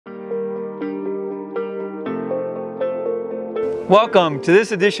Welcome to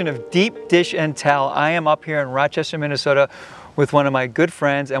this edition of Deep Dish and Tell. I am up here in Rochester, Minnesota with one of my good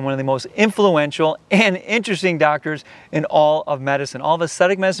friends and one of the most influential and interesting doctors in all of medicine. All of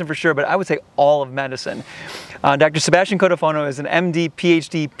aesthetic medicine for sure, but I would say all of medicine. Dr. Sebastian Cotofana is an MD,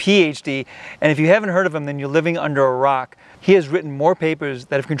 PhD, and if you haven't heard of him, then you're living under a rock. He has written more papers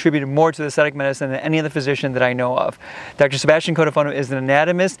that have contributed more to aesthetic medicine than any other physician that I know of. Dr. Sebastian Cotofana is an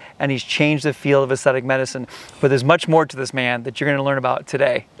anatomist, and he's changed the field of aesthetic medicine. But there's much more to this man that you're going to learn about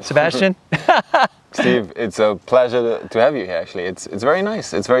today. Sebastian? Steve, it's a pleasure to have you here, actually. It's very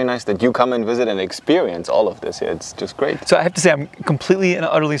nice. It's very nice that you come and visit and experience all of this here. It's just great. So I have to say, I'm completely and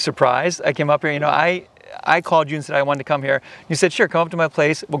utterly surprised. I came up here, I called you and said I wanted to come here. You said, sure, come up to my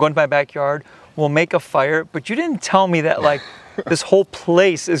place. We'll go into my backyard. We'll make a fire. But you didn't tell me that, like, this whole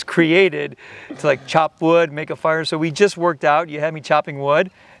place is created to, like, chop wood, make a fire. So we just worked out. You had me chopping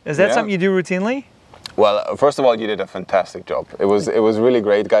wood. Is that something you do routinely? Well, first of all, you did a fantastic job. It was really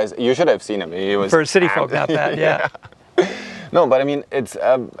great, guys. You should have seen him. He was for city folk, not bad. Yeah. No, but I mean, it's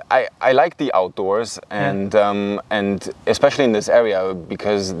I like the outdoors, and especially in this area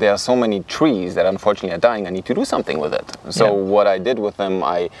because there are so many trees that unfortunately are dying. I need to do something with it. So what I did with them,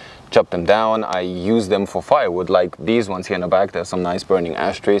 I chopped them down. I used them for firewood, like these ones here in the back. There's some nice burning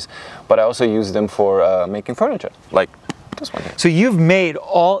ash trees, but I also used them for making furniture, like this one here. So you've made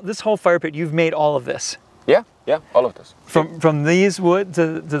this whole fire pit. You've made all of this. Yeah, all of this. From these wood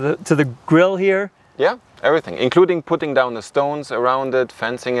to the grill here. Yeah, everything, including putting down the stones around it,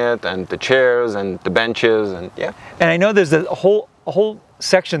 fencing it, and the chairs and the benches, and yeah. And I know there's a whole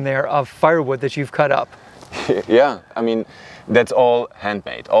section there of firewood that you've cut up. Yeah, I mean, that's all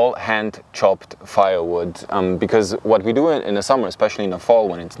handmade, all hand-chopped firewood. Because what we do in the summer, especially in the fall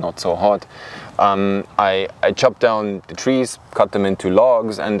when it's not so hot, I chop down the trees, cut them into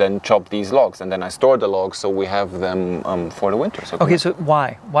logs, and then chop these logs, and then I store the logs so we have them for the winter. So okay, so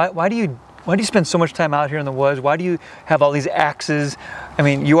why do you spend so much time out here in the woods? Why do you have all these axes? I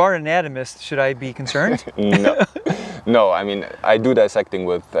mean, you are an anatomist. Should I be concerned? No. I mean, I do dissecting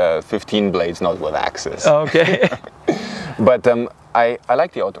with 15 blades, not with axes. Oh, okay. But I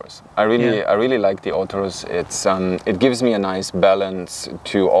like the outdoors. I really like the outdoors. It gives me a nice balance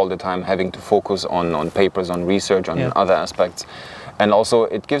to all the time having to focus on papers, on research, on other aspects, and also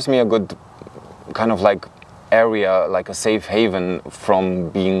it gives me a good kind of like area, like a safe haven from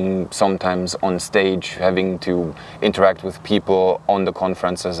being sometimes on stage, having to interact with people on the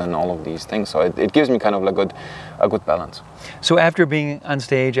conferences and all of these things. So it gives me kind of like a good balance. So after being on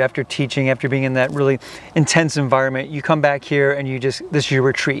stage, after teaching, after being in that really intense environment, you come back here and this is your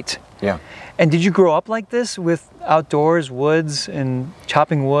retreat. Yeah. And did you grow up like this with outdoors, woods, and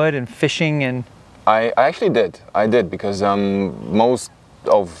chopping wood and fishing? And I actually did. I did because most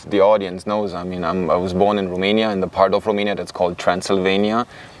of the audience knows. I mean, I was born in Romania, in the part of Romania that's called Transylvania.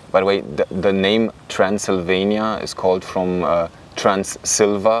 By the way, the name Transylvania is called from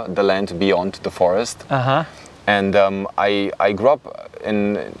Transsilva, the land beyond the forest. And I grew up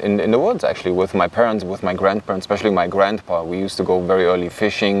in the woods, actually, with my parents, with my grandparents, especially my grandpa. We used to go very early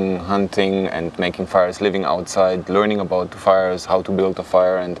fishing, hunting, and making fires, living outside, learning about the fires, how to build a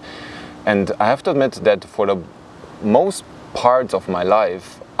fire. And I have to admit that for the most parts of my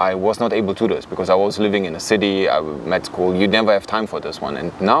life, I was not able to do this because I was living in a city, med school. You never have time for this one.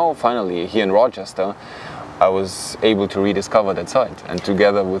 And now, finally, here in Rochester, I was able to rediscover that side. And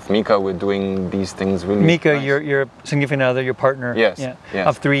together with Mika, we're doing these things really Mika, nice. your significant other, your partner. Yes, yeah, yes.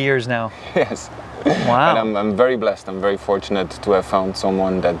 Of 3 years now. Yes. Wow. And I'm very blessed. I'm very fortunate to have found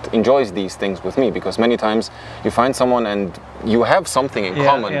someone that enjoys these things with me, because many times you find someone and you have something in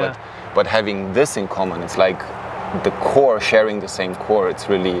common, but having this in common, it's like the core, sharing the same core. It's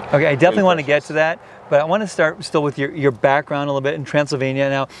really okay. I definitely really want to get to that, but I want to start still with your background a little bit in Transylvania.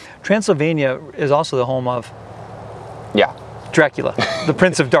 Now, Transylvania is also the home of Dracula, the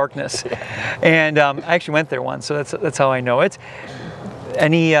Prince of Darkness, and I actually went there once, so that's how I know it.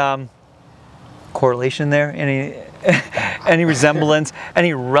 Any correlation there? Any resemblance?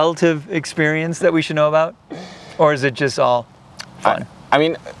 Any relative experience that we should know about, or is it just all fun? I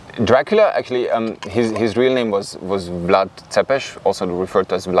mean, Dracula, actually, his real name was Vlad Tepes, also referred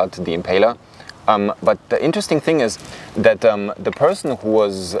to as Vlad the Impaler. But the interesting thing is that the person who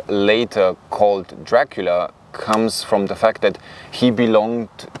was later called Dracula comes from the fact that he belonged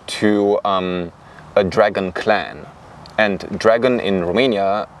to a dragon clan. And dragon in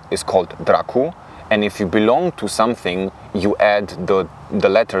Romania is called Dracu. And if you belong to something, you add the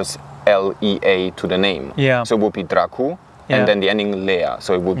letters L-E-A to the name. Yeah. So it would be Dracu. And then the ending Lea,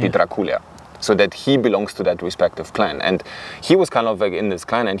 so it would be Dracula. so that he belongs to that respective clan. And he was kind of like in this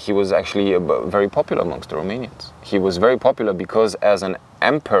clan, and he was actually very popular amongst the Romanians. He was very popular because as an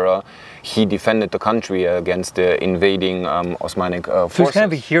emperor, he defended the country against the invading Osmanic forces. So he's kind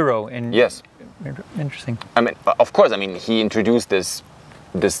of a hero. Yes. Interesting. I mean, of course, I mean, he introduced this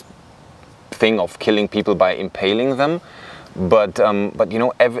thing of killing people by impaling them. But you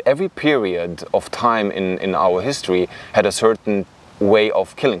know, every period of time in our history had a certain way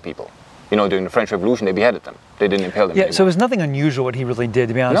of killing people. You know, during the French Revolution, they beheaded them. They didn't impale them anymore. So it was nothing unusual what he really did,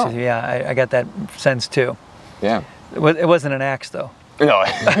 to be honest with you. Yeah, I got that sense too. Yeah. It wasn't an axe, though. No.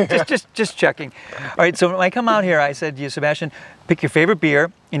 just checking. All right, so when I come out here, I said to you, Sebastian, pick your favorite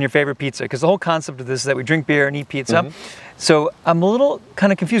beer and your favorite pizza, because the whole concept of this is that we drink beer and eat pizza. So I'm a little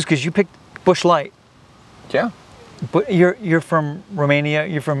kind of confused because you picked Busch Light. Yeah. But you're from Romania,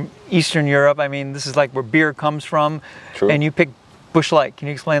 you're from Eastern Europe. I mean, this is like where beer comes from. True. And you picked Busch Light. Can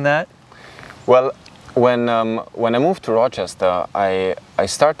you explain that? Well, when I moved to Rochester, I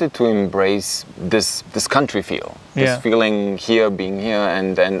started to embrace this country feel, this feeling here, being here,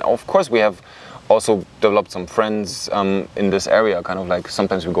 and then of course we have also developed some friends in this area. Kind of like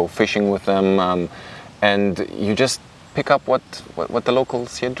sometimes we go fishing with them, and you just pick up what the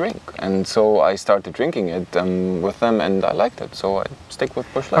locals here drink, and so I started drinking it with them, and I liked it, so I stick with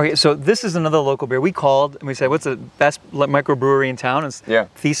Busch Light. Okay, so this is another local beer. We called and we said, what's the best microbrewery in town? It's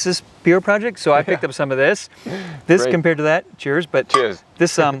Thesis Beer Project. So I picked up some of this. This Great. Compared to that, cheers. But cheers.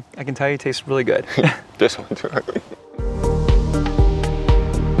 This I can tell you tastes really good. This one too.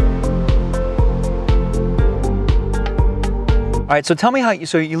 All right, so tell me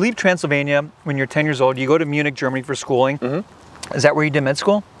so you leave Transylvania when you're 10 years old, you go to Munich, Germany for schooling. Is that where you did med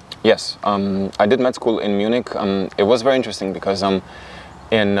school? Yes, I did med school in Munich. It was very interesting because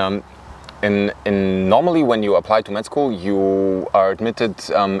normally when you apply to med school, you are admitted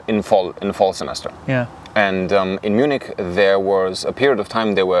in fall semester. Yeah. And in Munich, there was a period of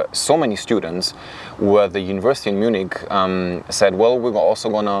time, there were so many students where the university in Munich said, well, we're also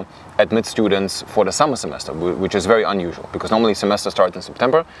going to admit students for the summer semester, which is very unusual because normally semester starts in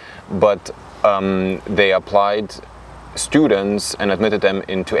September, but they applied students and admitted them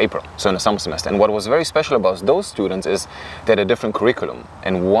into April, so in the summer semester. And what was very special about those students is they had a different curriculum.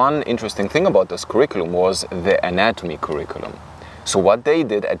 And one interesting thing about this curriculum was the anatomy curriculum. So what they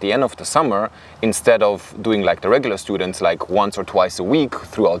did at the end of the summer, instead of doing like the regular students, like once or twice a week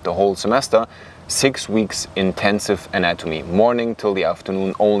throughout the whole semester, 6 weeks intensive anatomy, morning till the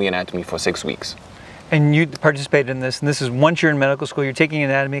afternoon, only anatomy for 6 weeks. And you participated in this, and this is once you're in medical school, you're taking an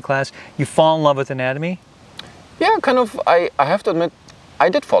anatomy class, you fall in love with anatomy? Yeah, kind of. I have to admit, I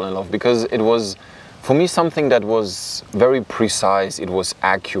did fall in love because it was, for me, something that was very precise, it was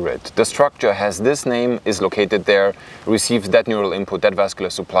accurate. The structure has this name, is located there, receives that neural input, that vascular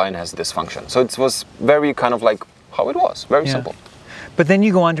supply, and has this function. So it was very kind of like how it was, very simple. But then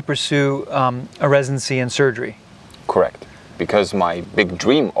you go on to pursue a residency in surgery. Correct, because my big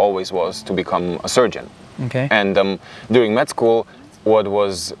dream always was to become a surgeon. Okay. And during med school, what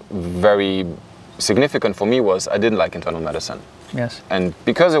was very significant for me was I didn't like internal medicine. Yes. And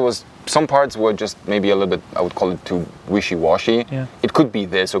because it was, some parts were just maybe a little bit, I would call it too wishy-washy. Yeah. It could be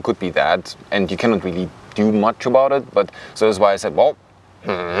this or it could be that, and you cannot really do much about it. But so that's why I said, well,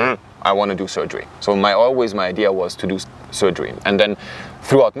 I want to do surgery. So my idea was to do surgery. And then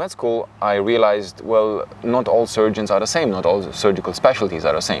throughout med school, I realized, well, not all surgeons are the same, not all surgical specialties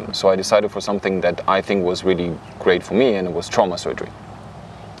are the same. So I decided for something that I think was really great for me, and it was trauma surgery.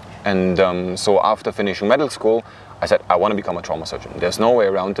 And so after finishing medical school, I said, I want to become a trauma surgeon. There's no way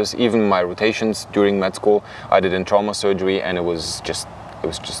around this. Even my rotations during med school, I did in trauma surgery, and it was just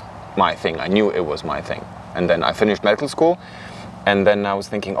my thing. I knew it was my thing. And then I finished medical school, and then I was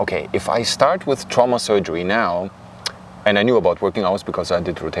thinking, okay, if I start with trauma surgery now, and I knew about working hours because I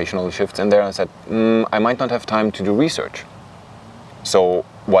did rotational shifts in there, I said, I might not have time to do research. So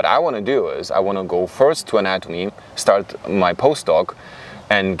what I want to do is I want to go first to anatomy, start my postdoc,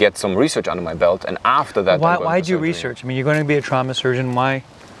 and get some research under my belt, and after that, why do research? I mean, you're going to be a trauma surgeon. Why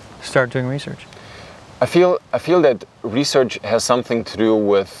start doing research? I feel that research has something to do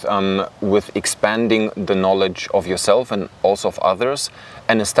with expanding the knowledge of yourself and also of others,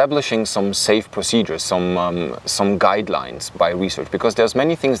 and establishing some safe procedures, some guidelines by research. Because there's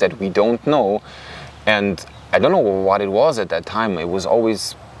many things that we don't know, and I don't know what it was at that time. It was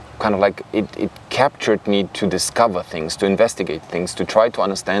always kind of like it captured me to discover things, to investigate things, to try to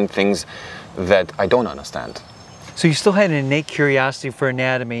understand things that I don't understand. So you still had an innate curiosity for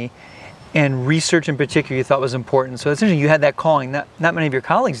anatomy, and research in particular you thought was important. So essentially you had that calling. Not many of your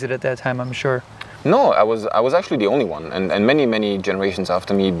colleagues did at that time, I'm sure. No, I was actually the only one, and many generations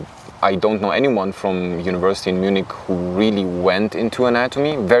after me I don't know anyone from university in Munich who really went into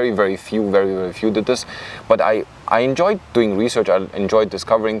anatomy. Very few did this. But I enjoyed doing research, I enjoyed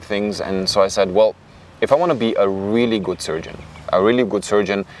discovering things, and so I said, well, if I want to be a really good surgeon, I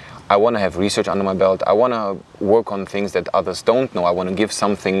want to have research under my belt. I want to work on things that others don't know. I want to give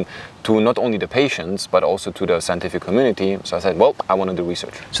something to not only the patients, but also to the scientific community. So I said, well, I want to do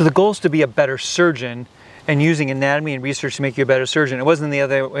research. So the goal is to be a better surgeon and using anatomy and research to make you a better surgeon. It wasn't the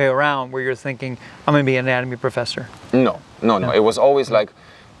other way around where you're thinking, I'm going to be an anatomy professor. No. It was always like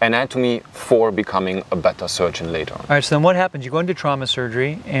anatomy for becoming a better surgeon later on. All right, so then what happens? You go into trauma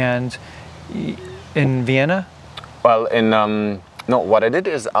surgery and in Vienna? Well, no, what I did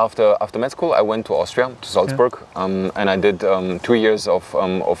is after med school, I went to Austria, to Salzburg, and I did 2 years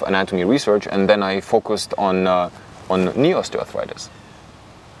of anatomy research, and then I focused on knee osteoarthritis.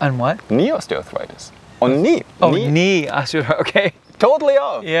 On what? Knee osteoarthritis. On knee. Oh, knee osteoarthritis, okay. Totally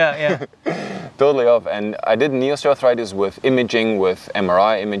off. Yeah. Totally off. And I did knee osteoarthritis with imaging, with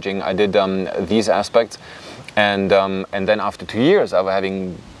MRI imaging. I did these aspects, and then after 2 years of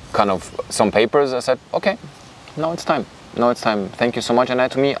having kind of some papers, I said, okay, now it's time. Thank you so much,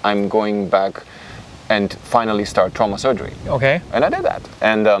 anatomy. I'm going back and finally start trauma surgery. Okay. And I did that,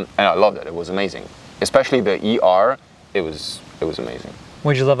 and I loved it. It was amazing, especially the ER. It was amazing.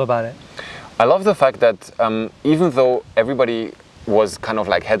 What did you love about it? I love the fact that even though everybody was kind of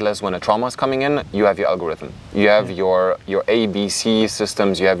like headless when a trauma is coming in, you have your algorithm, you have your A, B, C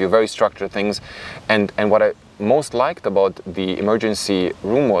systems, you have your very structured things, and what I most liked about the emergency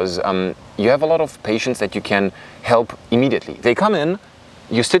room was you have a lot of patients that you can help immediately. They come in,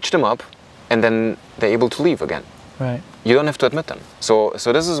 you stitch them up, and then they're able to leave again. Right. You don't have to admit them. So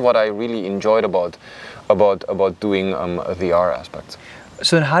this is what I really enjoyed about doing the R aspects.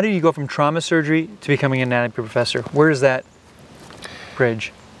 So then how do you go from trauma surgery to becoming an anatomy professor? Where is that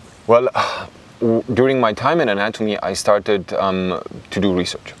bridge? Well, during my time in anatomy, I started to do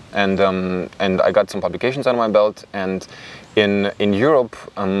research, and I got some publications under my belt. And in Europe,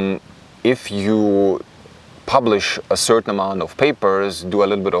 if you publish a certain amount of papers, do a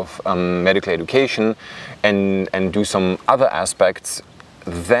little bit of medical education, and do some other aspects,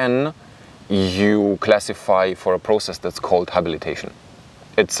 then you classify for a process that's called habilitation.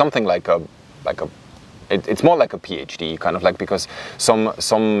 It's something it's more like a PhD, kind of like, because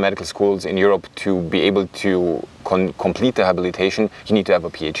some medical schools in Europe, to be able to complete the habilitation, you need to have a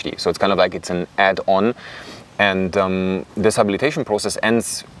PhD. So it's kind of like it's an add-on. And this habilitation process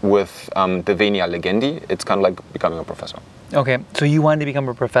ends with the venia legendi. It's kind of like becoming a professor. Okay, so you wanted to become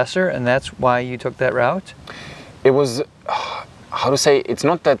a professor, and that's why you took that route? It was, how to say, it's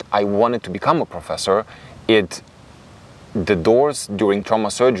not that I wanted to become a professor. The doors during trauma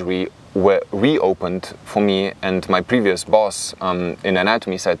surgery were reopened for me, and my previous boss in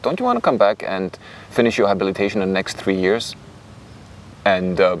anatomy said, don't you want to come back and finish your habilitation in the next 3 years?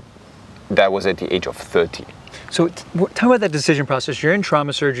 And that was at the age of 30. So tell me about that decision process. You're in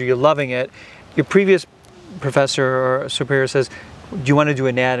trauma surgery, you're loving it. Your previous professor or superior says, do you want to do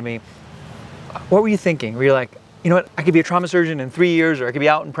anatomy? What were you thinking? Were you like, you know what, I could be a trauma surgeon in 3 years, or I could be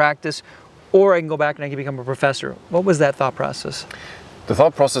out in practice, or I can go back and I can become a professor? What was that thought process? The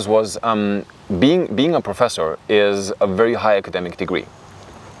thought process was being a professor is a very high academic degree,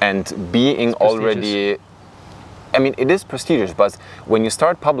 and being already, I mean, it is prestigious, but when you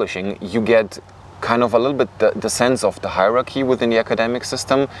start publishing, you get kind of a little bit the sense of the hierarchy within the academic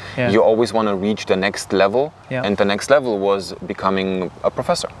system. Yeah. You always want to reach the next level, yeah. And the next level was becoming a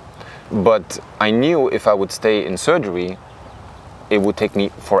professor. But I knew if I would stay in surgery, it would take me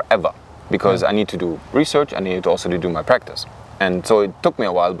forever, because I need to do research, I need also to do my practice. And so it took me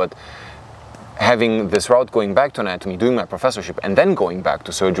a while, but having this route going back to anatomy, doing my professorship, and then going back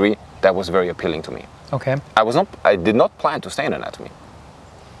to surgery, that was very appealing to me. Okay. I did not plan to stay in anatomy.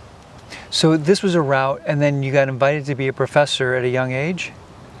 So this was a route, and then you got invited to be a professor at a young age?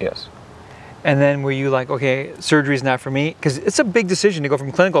 Yes. And then were you like, okay, surgery's not for me? Because it's a big decision to go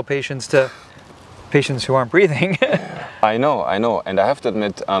from clinical patients to patients who aren't breathing. I know, and I have to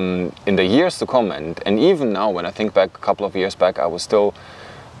admit, in the years to come, and even now, when I think back a couple of years back, I was still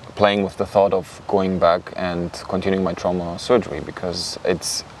playing with the thought of going back and continuing my trauma surgery, because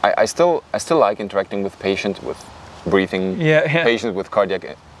I still like interacting with patients, with breathing, patients with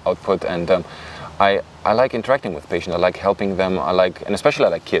cardiac output, and I like interacting with patients. I like helping them. And especially I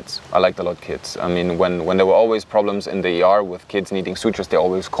like kids. I liked a lot kids. I mean, when there were always problems in the ER with kids needing sutures, they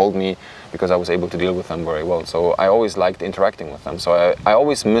always called me, because I was able to deal with them very well. So I always liked interacting with them. So I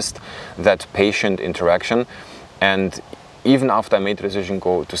always missed that patient interaction. And even after I made the decision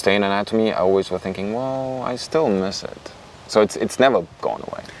to stay in anatomy, I always was thinking, well, I still miss it. So it's never gone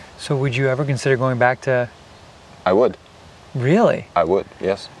away. So would you ever consider going back to? I would. Really? I would,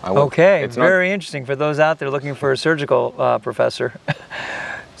 yes, I would. Okay, It's very interesting for those out there looking for a surgical professor.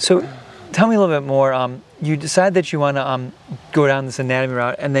 So tell me a little bit more. You decide that you want to go down this anatomy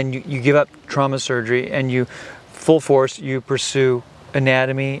route, and then you give up trauma surgery, and you, full force, you pursue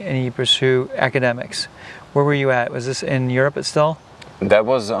anatomy and you pursue academics. Where were you at? Was this in Europe still? That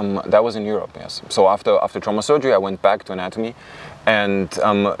was in Europe, yes. So after trauma surgery, I went back to anatomy, and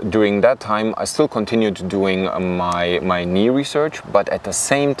during that time, I still continued doing my knee research. But at the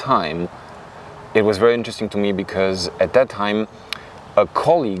same time, it was very interesting to me because at that time, a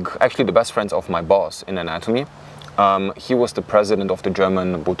colleague, actually the best friend of my boss in anatomy, he was the president of the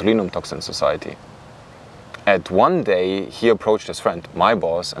German Botulinum Toxin Society. At one day, he approached his friend, my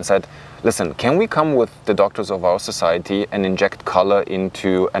boss, and said, listen, can we come with the doctors of our society and inject color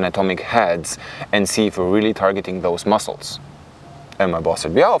into anatomic heads and see if we're really targeting those muscles? And my boss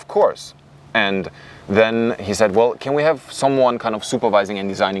said, yeah, of course. And then he said, well, can we have someone kind of supervising and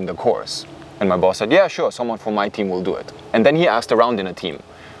designing the course? And my boss said, yeah, sure, someone from my team will do it. And then he asked around in a team,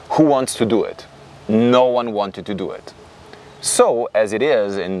 who wants to do it? No one wanted to do it. So, as it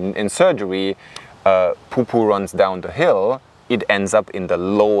is in surgery, poo-poo runs down the hill, it ends up in the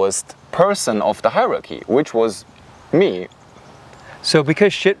lowest person of the hierarchy, which was me. So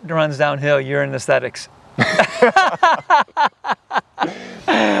because shit runs downhill, you're in aesthetics.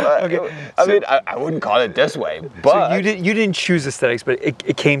 Okay. I wouldn't call it this way, but... So you didn't choose aesthetics, but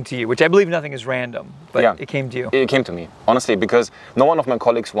it came to you, which I believe nothing is random, but yeah, it came to you. It came to me, honestly, because no one of my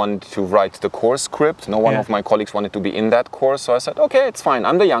colleagues wanted to write the course script, no one of my colleagues wanted to be in that course, so I said, okay, it's fine,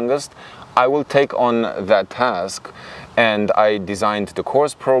 I'm the youngest, I will take on that task. And I designed the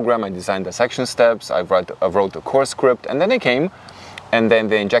course program, I designed the section steps, I wrote the course script, and then they came, and then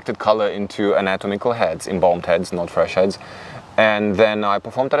they injected color into anatomical heads, embalmed heads, not fresh heads. And then I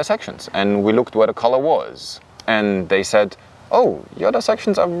performed the dissections, and we looked where the color was. And they said, oh, your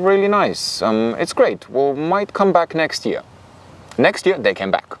dissections are really nice, it's great, we might come back next year. Next year, they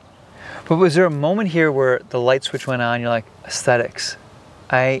came back. But was there a moment here where the light switch went on, you're like, aesthetics,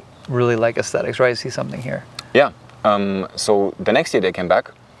 I really like aesthetics, right? I see something here. Yeah. So the next year they came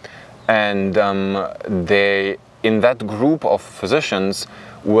back, and they, in that group of physicians,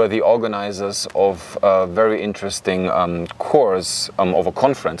 were the organizers of a very interesting course of a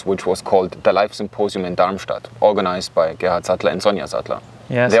conference, which was called the Life Symposium in Darmstadt, organized by Gerhard Sattler and Sonja Sattler.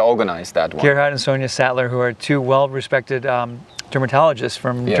 Yes. They organized that one. Gerhard and Sonja Sattler, who are two well-respected dermatologists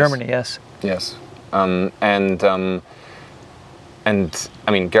from Germany, yes. Yes. And I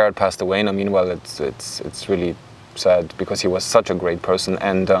mean, Gerhard passed away, and I mean, well, it's really sad because he was such a great person,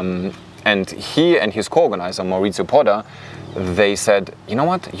 and he and his co-organizer Maurizio Podda, they said, you know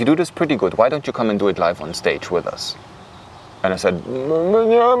what, you do this pretty good, why don't you come and do it live on stage with us? And I said, okay,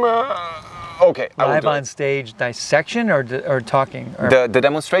 I will live do on it. Stage dissection or talking? Or? The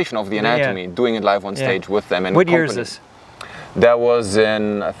demonstration of the anatomy, doing it live on stage with them. And what year is this? That was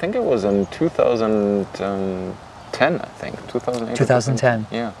in, I think it was in 2010, I think, 2008. 2010.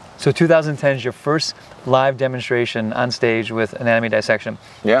 Yeah. So 2010 is your first live demonstration on stage with anatomy dissection.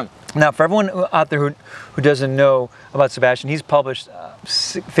 Yeah. Now, for everyone out there who doesn't know about Sebastian, he's published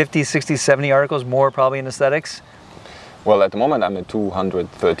 50, 60, 70 articles, more probably in aesthetics. Well, at the moment, I'm at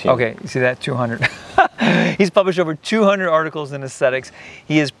 213. Okay, you see that? 200. He's published over 200 articles in aesthetics.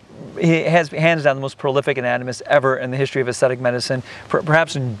 He has hands down the most prolific anatomist ever in the history of aesthetic medicine,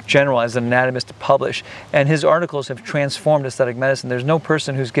 perhaps in general as an anatomist to publish. And his articles have transformed aesthetic medicine. There's no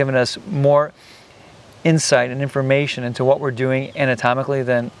person who's given us more insight and information into what we're doing anatomically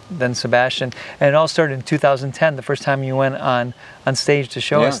than Sebastian. And it all started in 2010, the first time you went on stage to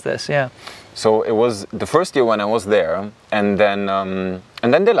show us this. Yeah. So it was the first year when I was there, and then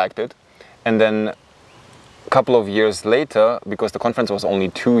they liked it, and then a couple of years later, because the conference was only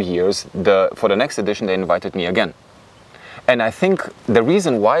 2 years, for the next edition they invited me again. And I think the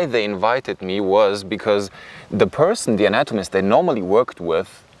reason why they invited me was because the person, the anatomist they normally worked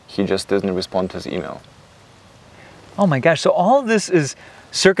with, he just didn't respond to his email. Oh my gosh, so all of this is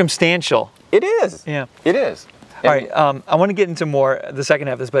circumstantial. It is. Yeah. It is. All right, I want to get into more the second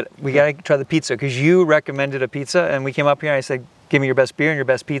half of this, but we got to try the pizza because you recommended a pizza, and we came up here and I said, give me your best beer and your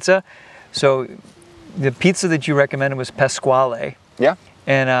best pizza. So the pizza that you recommended was Pasquale. Yeah.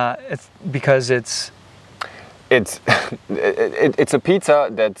 And it's because it's... It's a pizza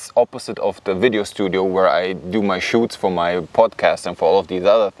that's opposite of the video studio where I do my shoots for my podcast and for all of these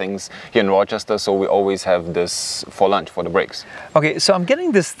other things here in Rochester. So we always have this for lunch, for the breaks. Okay, so I'm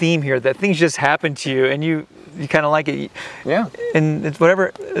getting this theme here that things just happen to you and you kind of like it. Yeah. And it's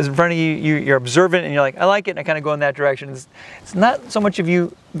whatever is in front of you, you're observant and you're like, I like it, and I kind of go in that direction. It's not so much of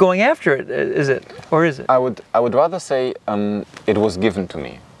you going after it, is it? Or is it? I would rather say it was given to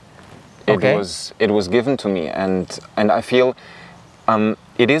me. Okay. It was given to me, and I feel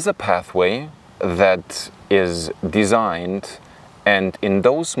it is a pathway that is designed, and in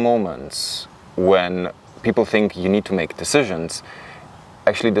those moments when people think you need to make decisions,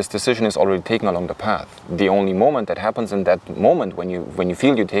 actually this decision is already taken along the path. The only moment that happens in that moment when you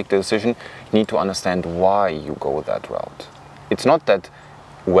feel you take the decision, you need to understand why you go that route. It's not that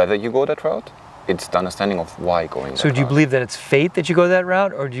whether you go that route, it's the understanding of why going that route. So do you believe that it's fate that you go that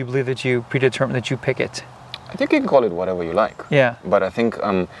route, or do you believe that you predetermine that you pick it? I think you can call it whatever you like. Yeah. But I think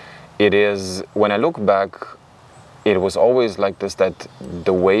it is, when I look back, it was always like this, that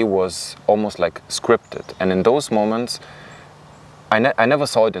the way was almost like scripted. And in those moments, I never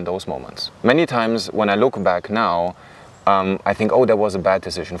saw it in those moments. Many times when I look back now, I think, oh, that was a bad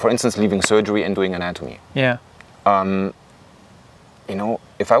decision. For instance, leaving surgery and doing anatomy. Yeah. You know,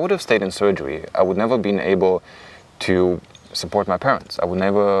 if I would have stayed in surgery, I would never been able to support my parents. I would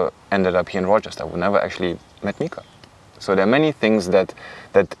never ended up here in Rochester. I would never actually met Mika. So there are many things that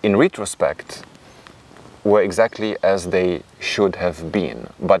in retrospect were exactly as they should have been.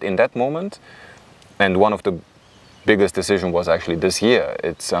 But in that moment, and one of the biggest decision was actually this year,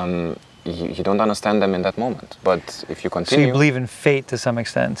 it's you don't understand them in that moment. But if you continue... So you believe in fate to some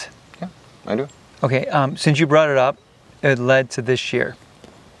extent? Yeah, I do. Okay, since you brought it up, it led to this year.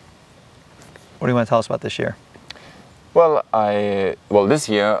 What do you want to tell us about this year? Well, this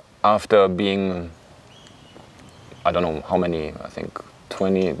year, after being, I don't know how many, I think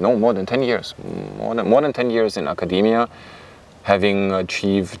 20, no, more than 10 years, more than 10 years in academia, having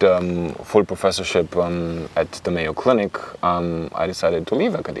achieved full professorship at the Mayo Clinic, I decided to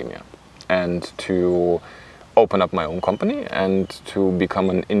leave academia and to open up my own company and to become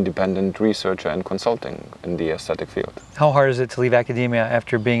an independent researcher and consulting in the aesthetic field. How hard is it to leave academia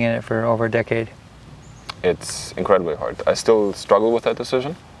after being in it for over a decade? It's incredibly hard. I still struggle with that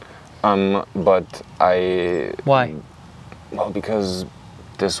decision, but I... Why? Well, because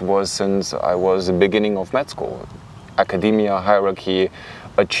this was since I was the beginning of med school. Academia, hierarchy,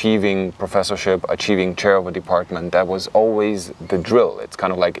 achieving professorship, achieving chair of a department, that was always the drill. It's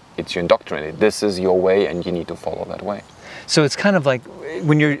kind of like, it's your indoctrinated. This is your way and you need to follow that way. So it's kind of like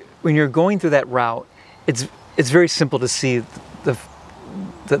when you're going through that route, it's very simple to see the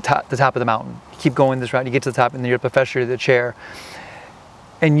top of the mountain. You keep going this route, you get to the top, and then you're the professor, you're the chair.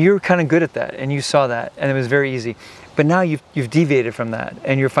 And you're kind of good at that, and you saw that, and it was very easy. But now you've deviated from that,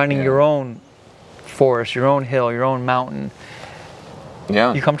 and you're finding your own forest, your own hill, your own mountain.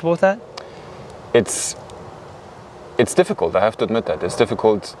 Yeah. You comfortable with that? It's difficult. I have to admit that it's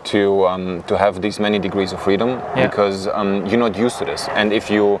difficult to have these many degrees of freedom because you're not used to this, and if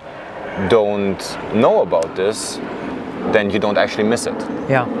you don't know about this, then you don't actually miss it.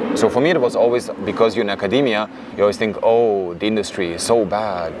 Yeah. So for me, it was always, because you're in academia, you always think, oh, the industry is so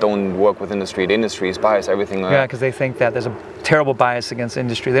bad. Don't work with industry. The industry is biased. Everything. Yeah, because they think that there's a terrible bias against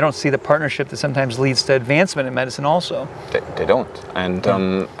industry. They don't see the partnership that sometimes leads to advancement in medicine. Also. They don't,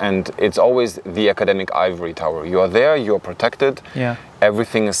 and it's always the academic ivory tower. You are there. You are protected. Yeah.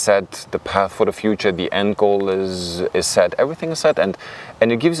 Everything is set. The path for the future. The end goal is set. Everything is set, and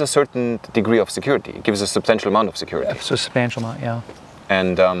it gives a certain degree of security. It gives a substantial amount of security. Yeah, so substantial amount, yeah.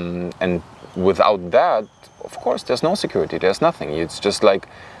 And without that, of course, there's no security. There's nothing. It's just like,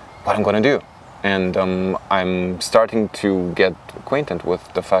 what I'm gonna do. And I'm starting to get acquainted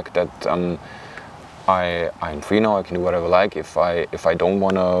with the fact that I'm free now. I can do whatever I like. If I don't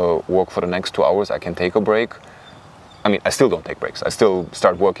want to work for the next 2 hours, I can take a break. I mean, I still don't take breaks. I still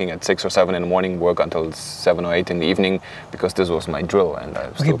start working at 6 or 7 in the morning, work until 7 or 8 in the evening, because this was my drill, and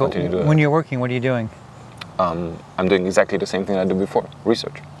I still continue to do it. When you're working, what are you doing? I'm doing exactly the same thing I did before: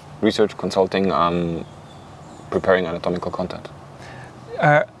 research, consulting, preparing anatomical content.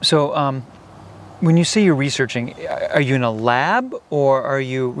 When you say you're researching, are you in a lab or are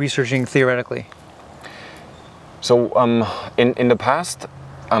you researching theoretically? So in the past,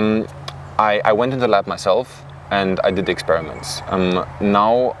 I went into the lab myself and I did experiments.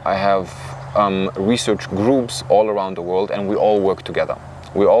 Now I have research groups all around the world, and we all work together.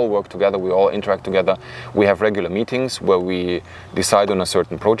 We all work together, we all interact together. We have regular meetings where we decide on a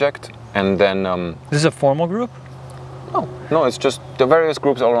certain project, and then... This is a formal group? No, it's just the various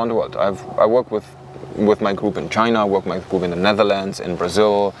groups all around the world. I work with with my group in China, work with my group in the Netherlands, in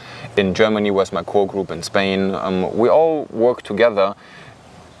Brazil, in Germany was my core group, in Spain. We all work together,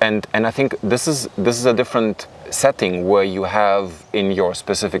 and I think this is a different setting where you have in your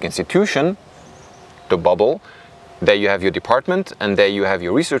specific institution the bubble. There you have your department, and there you have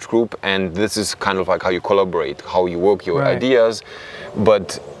your research group, and this is kind of like how you collaborate, how you work your ideas.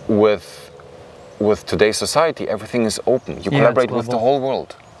 But with today's society, everything is open. You collaborate with the whole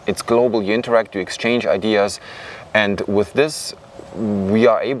world. It's global. You interact, you exchange ideas, and with this, we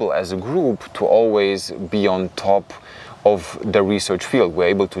are able as a group to always be on top of the research field. We're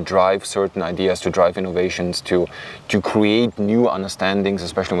able to drive certain ideas, to drive innovations, to create new understandings,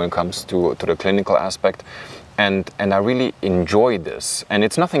 especially when it comes to the clinical aspect. And I really enjoy this. And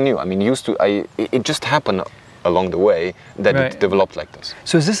it's nothing new. I mean, it just happened along the way that it developed like this.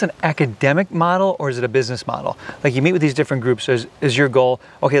 So is this an academic model or is it a business model? Like you meet with these different groups, is your goal,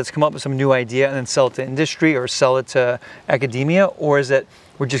 okay, let's come up with some new idea and then sell it to industry or sell it to academia? Or is it,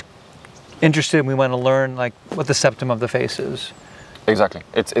 we're just interested and we want to learn like what the septum of the face is? Exactly.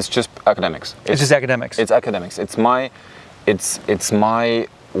 It's just academics. It's just academics. It's academics. It's my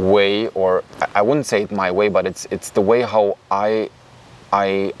way, or I wouldn't say it my way, but it's the way how I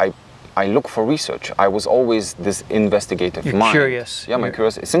look for research. I was always this investigative mind. You're curious. Yeah, I'm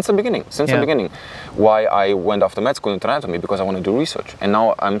curious since the beginning. Since the beginning, why I went after med school in anatomy, because I want to do research. And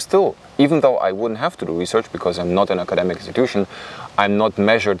now I'm still, even though I wouldn't have to do research because I'm not an academic institution, I'm not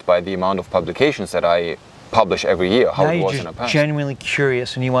measured by the amount of publications that I publish every year. How now it was you're in the past. Genuinely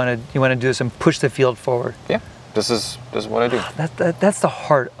curious, and you want to do this and push the field forward. Yeah. This is what I do. That's the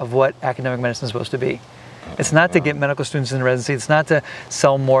heart of what academic medicine is supposed to be. It's not to get medical students in residency. It's not to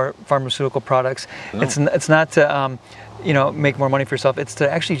sell more pharmaceutical products. No. It's not to make more money for yourself. It's to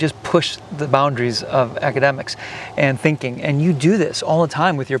actually just push the boundaries of academics and thinking. And you do this all the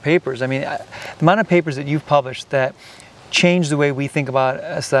time with your papers. I mean, the amount of papers that you've published that change the way we think about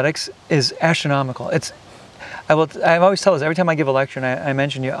aesthetics is astronomical. I always tell this every time I give a lecture and I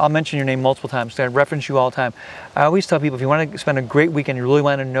mention you, I'll mention your name multiple times. I reference you all the time. I always tell people, if you want to spend a great weekend, you really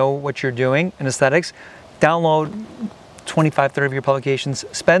want to know what you're doing in aesthetics, download 25, 30 of your publications,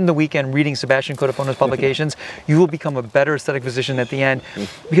 spend the weekend reading Sebastian Cotofana's publications. You will become a better aesthetic physician at the end,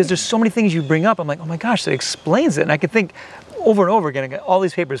 because there's so many things you bring up. I'm like, oh my gosh, that explains it. And I can think over and over again, I get all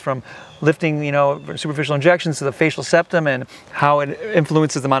these papers from lifting, superficial injections to the facial septum and how it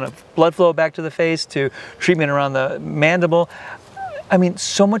influences the amount of blood flow back to the face, to treatment around the mandible. I mean,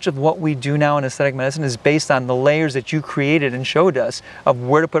 so much of what we do now in aesthetic medicine is based on the layers that you created and showed us of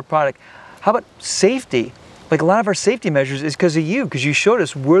where to put product. How about safety? Like a lot of our safety measures is because of you, because you showed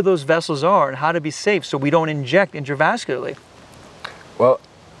us where those vessels are and how to be safe so we don't inject intravascularly. Well,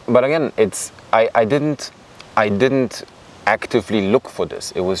 but again, I didn't actively look for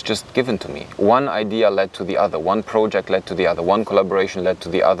this. It was just given to me. One idea led to the other. One project led to the other. One collaboration led to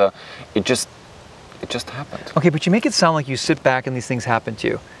the other. It just happened. Okay, but you make it sound like you sit back and these things happen to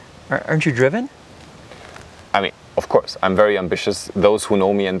you. Aren't you driven? I mean, of course, I'm very ambitious. Those who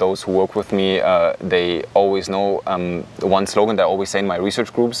know me and those who work with me, they always know one slogan that I always say in my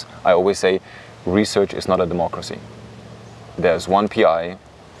research groups. I always say, research is not a democracy. There's one PI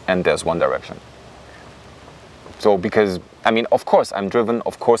and there's one direction. So because, I mean, of course I'm driven,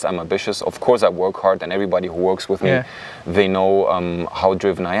 of course I'm ambitious, of course I work hard, and everybody who works with me, they know how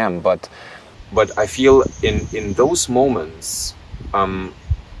driven I am. But I feel in those moments,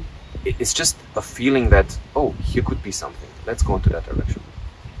 it's just a feeling that, oh, here could be something. Let's go into that direction.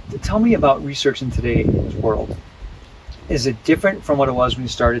 Tell me about research in today's world. Is it different from what it was when you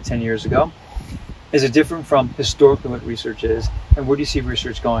started 10 years ago? Is it different from historically what research is? And where do you see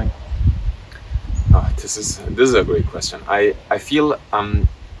research going? This is a great question. I feel,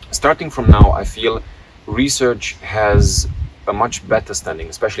 starting from now, I feel research has a much better standing,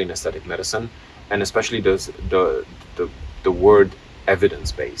 especially in aesthetic medicine, and especially the word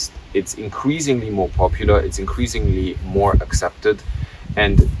evidence-based. It's increasingly more popular, it's increasingly more accepted,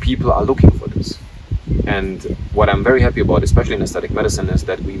 and people are looking for this. And what I'm very happy about, especially in aesthetic medicine, is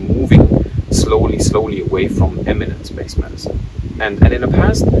that we're moving slowly away from eminence-based medicine. And in the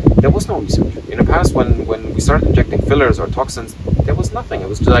past, there was no research. In the past, when we started injecting fillers or toxins, there was nothing. It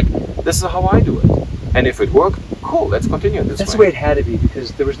was just like, this is how I do it. And if it worked, cool, let's continue this way. That's the way it had to be,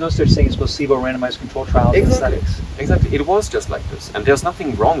 because there was no such thing as placebo randomized control trials in aesthetics. Exactly. It was just like this. And there's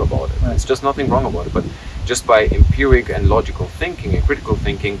nothing wrong about it. Right. It's just nothing wrong about it. But just by empiric and logical thinking and critical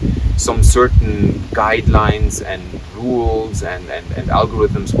thinking, some certain guidelines and rules and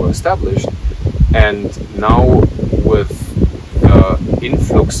algorithms were established. And now with the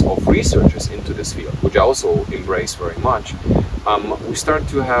influx of researchers into this field, which I also embrace very much, we start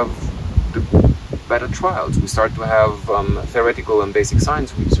to have better trials. We start to have theoretical and basic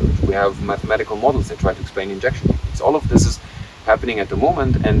science research. We have mathematical models that try to explain injection techniques. All of this is happening at the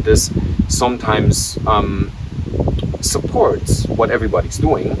moment, and this sometimes supports what everybody's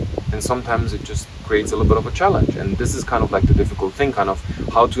doing, and sometimes it just creates a little bit of a challenge. And this is kind of like the difficult thing, kind of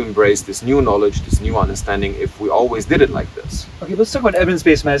how to embrace this new knowledge, this new understanding, if we always did it like this. Okay, let's talk about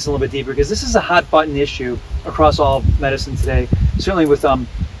evidence-based medicine a little bit deeper, because this is a hot button issue across all medicine today, certainly with a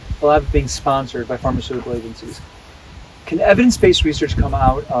lot of being sponsored by pharmaceutical agencies. Can evidence-based research come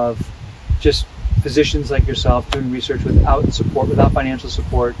out of just physicians like yourself doing research without support, without financial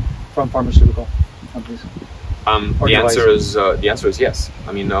support from pharmaceutical companies? The answer is yes.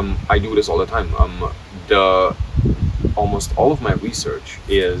 I mean, I do this all the time. Almost all of my research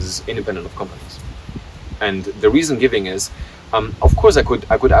is independent of companies, and the reason giving is, of course, I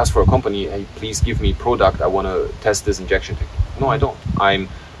could ask for a company, hey, please give me product. I want to test this injection technique. No, I don't. I'm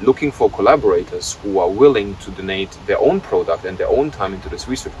looking for collaborators who are willing to donate their own product and their own time into this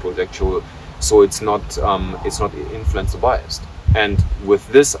research project, so it's not influenced or biased. And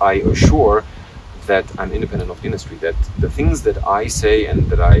with this, I assure that I'm independent of the industry, that the things that I say and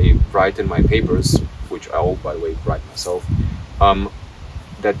that I write in my papers, which I all, by the way, write myself,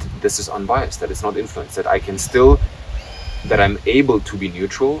 that this is unbiased, that it's not influenced, that I can still, that I'm able to be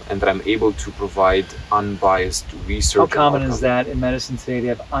neutral, and that I'm able to provide unbiased research. How common is that in medicine today to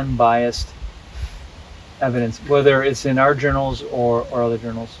have unbiased evidence, whether it's in our journals or other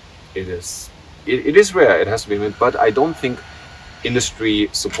journals? It is rare, it has to be admitted, but I don't think industry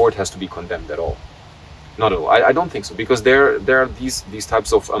support has to be condemned at all. Not at all. I don't think so, because there are these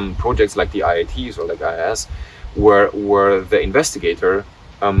types of projects like the IITs or like IIS, where the investigator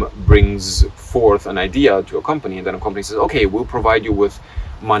brings forth an idea to a company, and then a company says, okay, we'll provide you with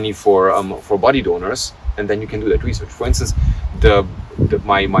money for body donors, and then you can do that research. For instance,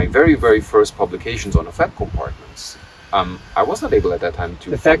 my very first publications on the fat compartments, I was not able at that time to.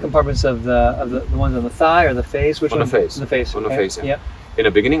 The fat compartments of the ones on the thigh or the face? Which on one? the face. On the face. On okay. the face. Yeah. Yep. In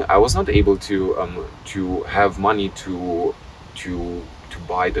the beginning, I was not able to have money to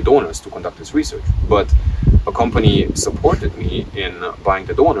buy the donors to conduct this research, but a company supported me in buying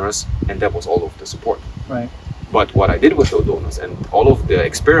the donors, and that was all of the support. Right. But what I did with those donors and all of the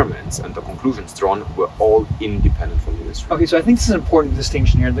experiments and the conclusions drawn were all independent from the industry. Okay, so I think this is an important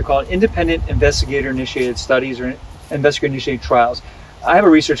distinction here. They're called independent investigator-initiated studies or investigator-initiated trials. I have a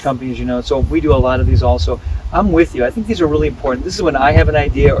research company, as you know, so we do a lot of these also. I'm with you. I think these are really important. This is when I have an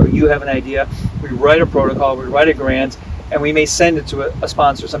idea or you have an idea. We write a protocol, we write a grant, and we may send it to a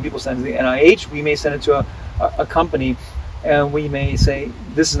sponsor. Some people send it to the NIH. We may send it to a company, and we may say,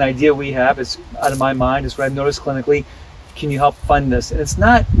 this is an idea we have. It's out of my mind. It's what I've noticed clinically. Can you help fund this? And it's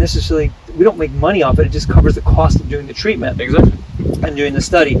not necessarily, we don't make money off it. It just covers the cost of doing the treatment. Exactly. And doing the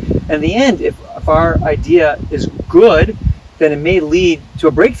study. And in the end, if our idea is good, then it may lead to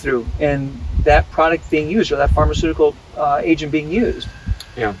a breakthrough in that product being used or that pharmaceutical agent being used.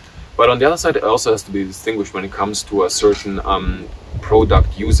 Yeah, but on the other side, it also has to be distinguished when it comes to a certain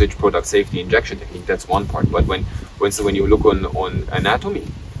product usage, product safety, injection technique. That's one part. But when you look on anatomy,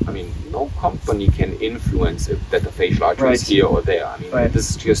 I mean, no company can influence that the facial artery is here or there. I mean,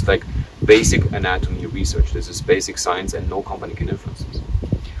 this is just like basic anatomy research. This is basic science, and no company can influence this.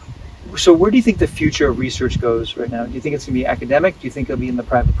 So where do you think the future of research goes right now? Do you think it's going to be academic? Do you think it'll be in the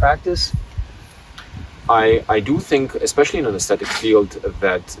private practice? I do think, especially in an aesthetic field,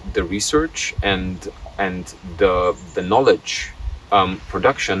 that the research and the knowledge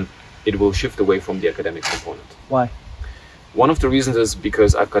production, it will shift away from the academic component. Why? One of the reasons is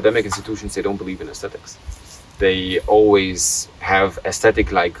because academic institutions, they don't believe in aesthetics. They always have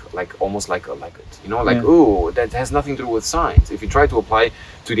aesthetic almost like it, you know, like, oh, that has nothing to do with science. If you try to apply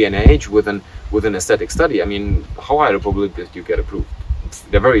to the NIH with an aesthetic study, I mean, how high the probability that you get approved?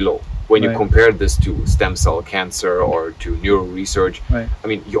 They're very low. When you compare this to stem cell cancer or to neuro research, I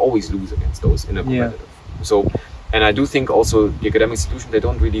mean, you always lose against those in a competitive. So, and I do think also the academic institution, they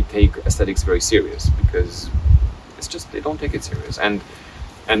don't really take aesthetics very serious, because it's just, they don't take it serious. And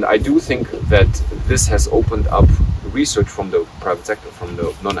I do think that this has opened up research from the private sector, from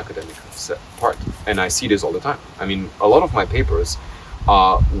the non-academic part. And I see this all the time. I mean, a lot of my papers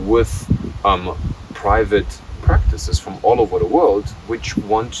are with private practices from all over the world which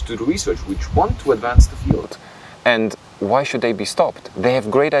want to do research, which want to advance the field. And why should they be stopped? They have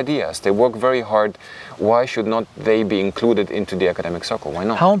great ideas. They work very hard. Why should not they be included into the academic circle? Why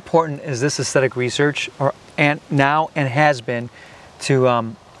not? How important is this aesthetic research, now and has been,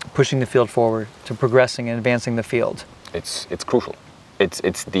 to pushing the field forward, to progressing and advancing the field? It's crucial.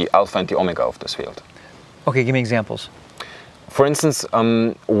 It's the alpha and the omega of this field. Okay, give me examples. For instance,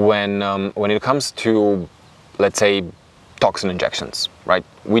 when it comes to, let's say, toxin injections, right?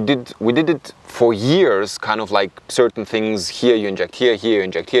 We did it for years, kind of like certain things. Here you inject here you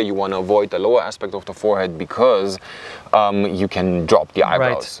inject here. You want to avoid the lower aspect of the forehead because you can drop the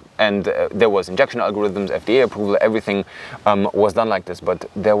eyebrows. Right. And there was injection algorithms, FDA approval, everything was done like this, but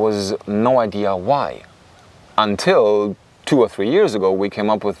there was no idea why. Until 2 or 3 years ago, we came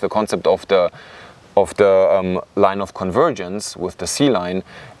up with the concept of the line of convergence with the C line,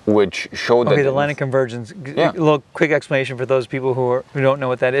 which showed that... Okay, the line of convergence. Yeah. A little quick explanation for those people who don't know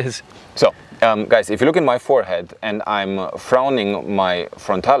what that is. So, guys, if you look in my forehead and I'm frowning my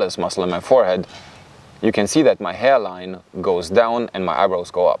frontalis muscle in my forehead, you can see that my hairline goes down and my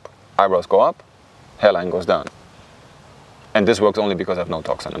eyebrows go up. Eyebrows go up, hairline goes down. And this works only because I have no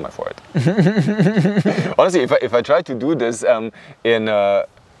toxin in my forehead. Honestly, if I try to do this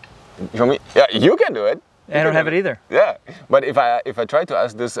show me? Yeah, you can do it. I don't have it either. Yeah, but if I try to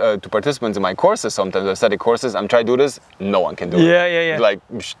ask this to participants in my courses, sometimes aesthetic courses, I'm trying to do this, no one can do it. Yeah. Like,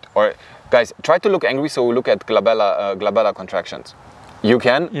 or guys, try to look angry, so look at glabella contractions. You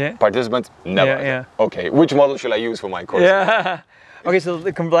can. Yeah. Participants never. Yeah. Okay, which model should I use for my course? Yeah. Okay, so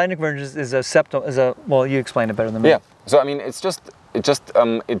the line of convergence is a septum. Well, you explain it better than me. Yeah. So I mean, it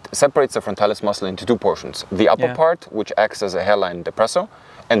separates the frontalis muscle into 2 portions: the upper part, which acts as a hairline depressor,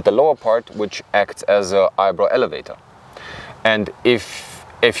 and the lower part, which acts as an eyebrow elevator. And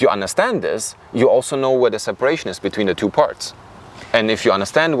if you understand this, you also know where the separation is between the 2 parts. And if you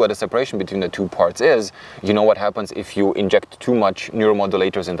understand where the separation between the 2 parts is, you know what happens if you inject too much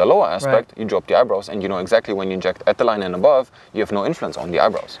neuromodulators in the lower aspect, you drop the eyebrows, and you know exactly when you inject at the line and above, you have no influence on the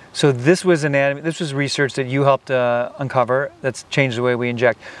eyebrows. So this was anatomy, this was research that you helped uncover that's changed the way we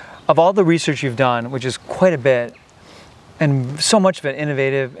inject. Of all the research you've done, which is quite a bit, and so much of it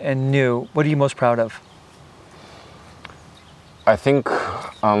innovative and new, what are you most proud of? I think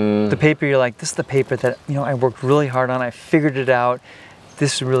the paper, you're like, this is the paper that I worked really hard on. I figured it out.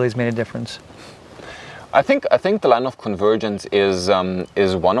 This really has made a difference. I think the line of convergence is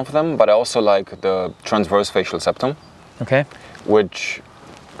one of them, but I also like the transverse facial septum. Okay. Which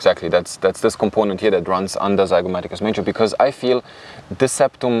exactly that's this component here that runs under zygomaticus major, because I feel this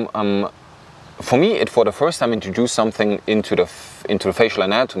septum. For me, it for the first time introduced something into the facial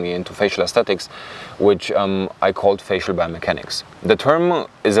anatomy, into facial aesthetics, which I called facial biomechanics. The term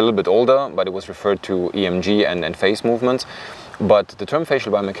is a little bit older, but it was referred to EMG and face movements. But the term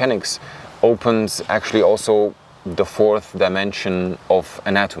facial biomechanics opens actually also the 4th dimension of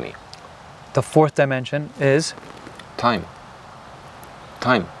anatomy. The 4th dimension is? Time.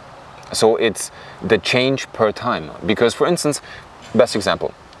 Time. So it's the change per time. Because, for instance, best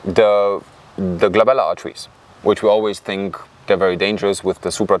example, the glabellar arteries, which we always think they're very dangerous with the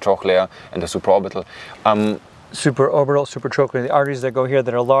supratrochlear and the supraorbital. Supraorbital, supratrochlear, the arteries that go here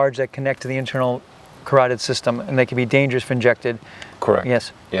that are large, that connect to the internal carotid system, and they can be dangerous if injected. Correct.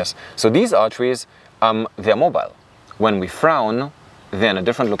 Yes. Yes. So these arteries, they're mobile. When we frown, they're in a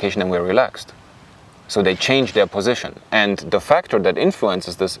different location than we're relaxed. So they change their position. And the factor that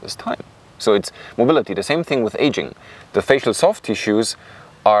influences this is time. So it's mobility. The same thing with aging. The facial soft tissues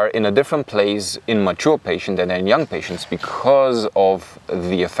are in a different place in mature patients than in young patients because of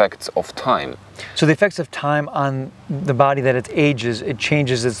the effects of time. So the effects of time on the body that it ages, it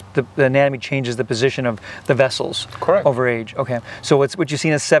changes, the anatomy changes the position of the vessels. Correct. Over age. Okay. So what you see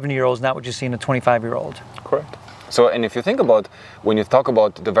in a 70-year-old is not what you see in a 25-year-old. Correct. So, and if you think about, when you talk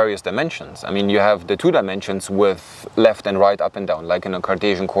about the various dimensions, I mean, you have the 2 dimensions with left and right, up and down, like in a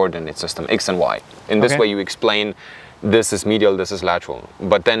Cartesian coordinate system, X and Y. In this way you explain this is medial, this is lateral.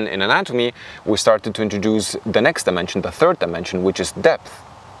 But then in anatomy, we started to introduce the next dimension, the 3rd dimension, which is depth.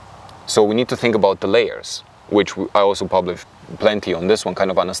 So we need to think about the layers, which I also published plenty on this one, kind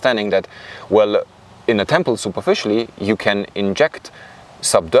of understanding that, well, in a temple superficially, you can inject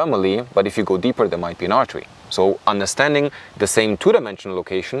subdermally, but if you go deeper, there might be an artery. So understanding the same 2-dimensional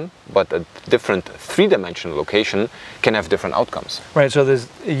location, but a different 3-dimensional location can have different outcomes. Right, so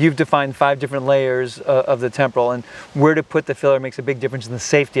you've defined 5 different layers of the temporal, and where to put the filler makes a big difference in the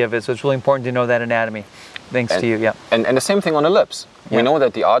safety of it, so it's really important to know that anatomy. Thanks to you, yeah. And the same thing on the lips. Yeah. We know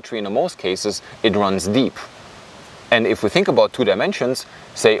that the artery, in most cases, it runs deep. And if we think about 2 dimensions,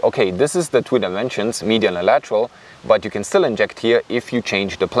 say, okay, this is the 2 dimensions, medial and lateral, but you can still inject here if you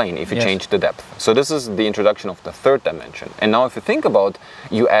change the plane, if you change the depth. So this is the introduction of the 3rd dimension. And now if you think about,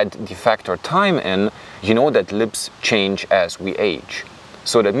 you add the factor time in, you know that lips change as we age.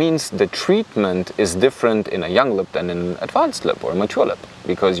 So that means the treatment is different in a young lip than in an advanced lip or a mature lip,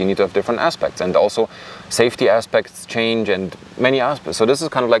 because you need to have different aspects, and also safety aspects change and many aspects. So this is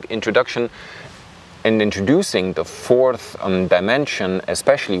kind of like introduction introducing the fourth dimension,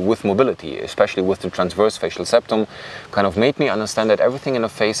 especially with mobility, especially with the transverse facial septum, kind of made me understand that everything in a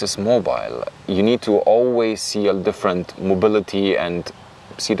face is mobile. You need to always see a different mobility and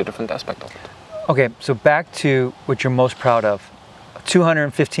see the different aspect of it. Okay, so back to what you're most proud of.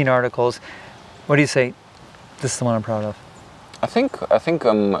 215 articles. What do you say? This is the one I'm proud of. I think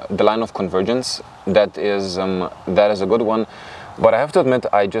the line of convergence, that is a good one. But I have to admit,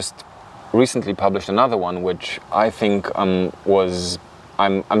 I just recently published another one, which I think I'm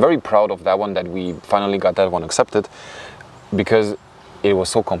very proud of that one, that we finally got that one accepted, because it was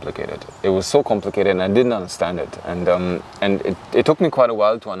so complicated. It was so complicated, and I didn't understand it, and it took me quite a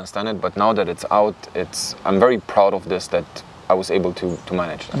while to understand it. But now that it's out, I'm very proud of this, that I was able to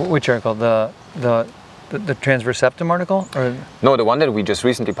manage that. Which article? The transverse septum article? Or? No, the one that we just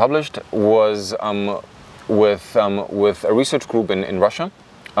recently published was with a research group in Russia.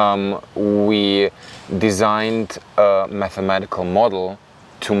 We designed a mathematical model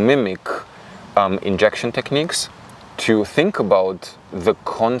to mimic injection techniques, to think about the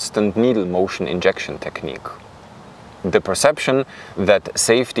constant needle motion injection technique. The perception that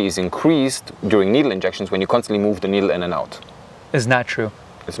safety is increased during needle injections when you constantly move the needle in and out. Is not true.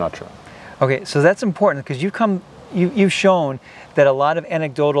 It's not true. Okay, so that's important, because you've shown that a lot of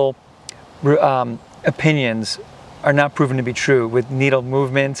anecdotal opinions are not proven to be true with needle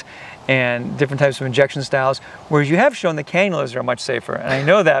movement and different types of injection styles, whereas you have shown that cannulas are much safer. And I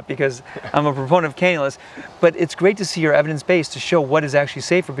know that because I'm a proponent of cannulas, but it's great to see your evidence base to show what is actually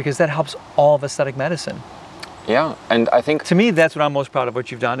safer, because that helps all of aesthetic medicine. Yeah, and I think... To me, that's what I'm most proud of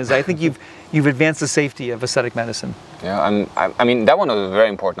what you've done, is I think you've advanced the safety of aesthetic medicine. Yeah, I mean, that one was a very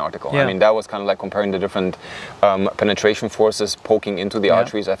important article. Yeah. I mean, that was kind of like comparing the different penetration forces poking into the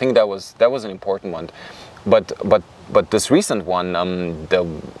arteries. I think that was an important one. But this recent one, the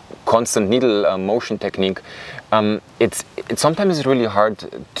constant needle motion technique, it's sometimes really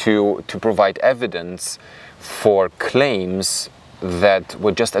hard to provide evidence for claims that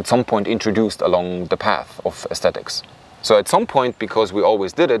were just at some point introduced along the path of aesthetics. So at some point, because we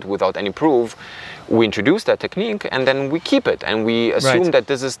always did it without any proof, we introduced that technique, and then we keep it, and we assume that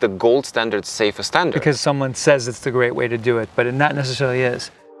this is the gold standard, safest standard. Because someone says it's the great way to do it, but it not necessarily is.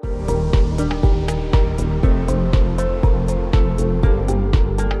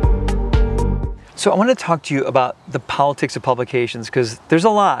 So I want to talk to you about the politics of publications, because there's a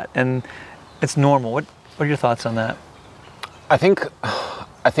lot, and it's normal. What are your thoughts on that? I think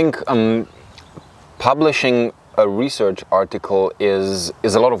publishing a research article is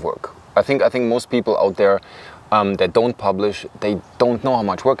a lot of work. I think most people out there that don't publish, they don't know how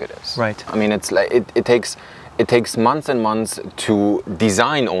much work it is. Right. I mean, it's like it takes months and months to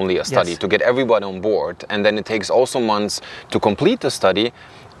design only a study, to get everybody on board, and then it takes also months to complete the study,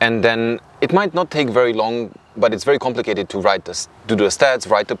 and then it might not take very long, but it's very complicated to write this, to do the stats,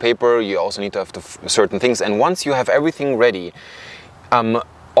 write the paper. You also need to have certain things, and once you have everything ready,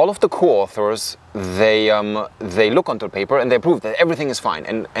 all of the co-authors, they look onto the paper and they approve that everything is fine,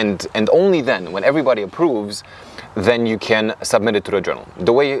 and only then, when everybody approves, then you can submit it to the journal.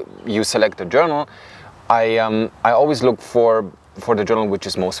 The way you select a journal, I always look for the journal which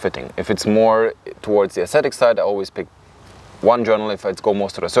is most fitting. If it's more towards the aesthetic side, I always pick one journal. If it's go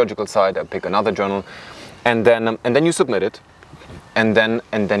most to the surgical side, I pick another journal, and then you submit it, and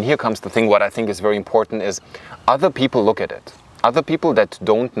then here comes the thing. What I think is very important is other people look at it. Other people that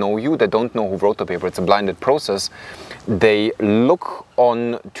don't know you, that don't know who wrote the paper, it's a blinded process, they look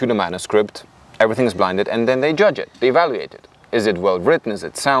on to the manuscript, everything is blinded, and then they judge it, they evaluate it. Is it well written, is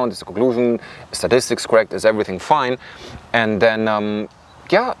it sound, is the conclusion, statistics correct, is everything fine? And then,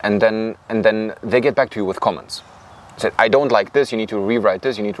 and then they get back to you with comments. Say, I don't like this, you need to rewrite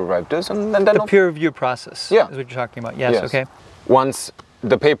this, you need to rewrite this, and then... The peer review process is what you're talking about, yes, okay. Once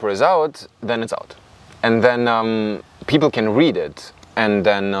the paper is out, then it's out. And then people can read it, and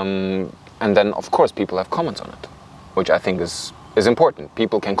then of course people have comments on it, which I think is important.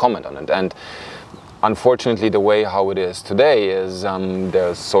 People can comment on it, and unfortunately the way how it is today is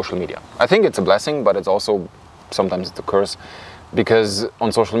there's social media. I think it's a blessing, but it's also sometimes it's a curse, because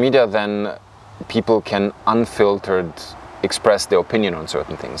on social media then people can unfiltered express their opinion on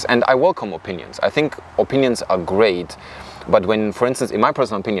certain things, and I welcome opinions. I think opinions are great, but when, for instance, in my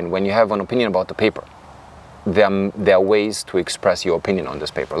personal opinion, when you have an opinion about the paper, there are ways to express your opinion on this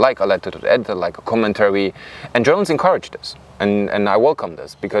paper, like a letter to the editor, like a commentary, and journals encourage this, and I welcome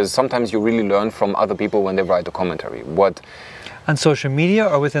this, because sometimes you really learn from other people when they write a commentary. What on social media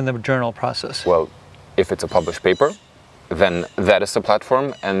or within the journal process? Well, if it's a published paper, then that is the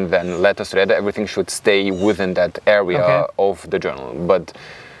platform, and then letters to the editor, everything should stay within that area of the journal. But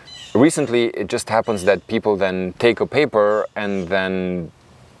recently it just happens that people then take a paper and then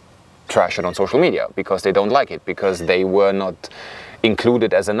trash it on social media because they don't like it, because they were not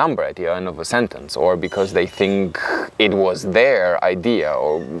included as a number at the end of a sentence, or because they think it was their idea,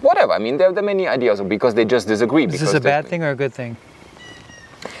 or whatever. I mean, there are many ideas, or because they just disagree. Is this a bad thing or a good thing?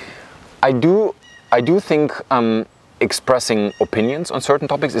 I do think expressing opinions on certain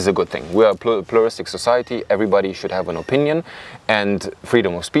topics is a good thing. We are a pluralistic society. Everybody should have an opinion, and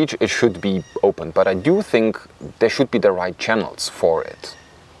freedom of speech, it should be open. But I do think there should be the right channels for it.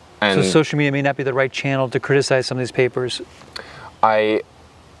 And so social media may not be the right channel to criticize some of these papers. I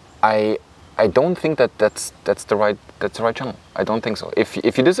don't think that's the right channel. I don't think so.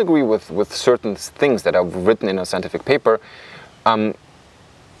 If you disagree with certain things that are written in a scientific paper,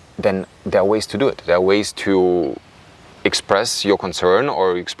 then there are ways to do it. There are ways to express your concern,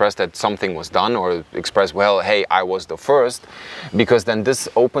 or express that something was done, or express, well, hey, I was the first, because then this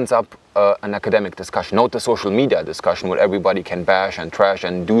opens up an academic discussion, not a social media discussion where everybody can bash and trash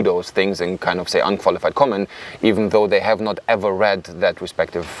and do those things and kind of say unqualified comment, even though they have not ever read that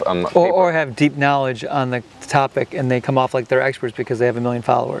respective paper. Or have deep knowledge on the topic and they come off like they're experts because they have 1 million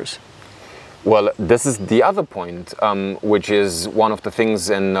followers. Well, this is the other point, which is one of the things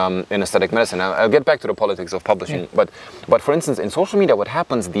in aesthetic medicine. I'll get back to the politics of publishing, but for instance, in social media, what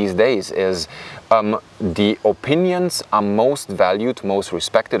happens these days is the opinions are most valued, most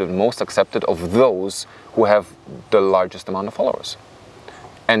respected, and most accepted of those who have the largest amount of followers.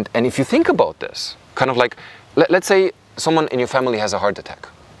 And if you think about this, kind of like, let's say someone in your family has a heart attack,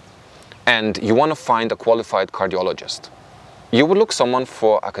 and you want to find a qualified cardiologist. You would look someone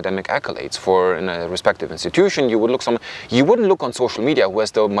for academic accolades, for in a respective institution. You would look someone. You wouldn't look on social media who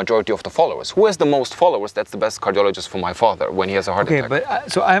has the majority of the followers. Who has the most followers? That's the best cardiologist for my father when he has a heart attack. Okay, but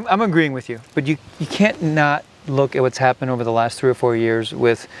so I'm agreeing with you. But you can't not look at what's happened over the last 3 or 4 years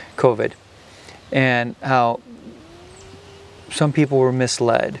with COVID, and how some people were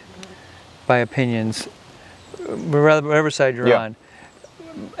misled by opinions, whatever side you're on,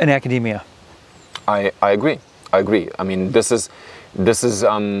 in academia. I agree. I agree. I mean, this is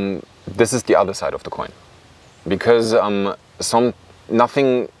the other side of the coin, because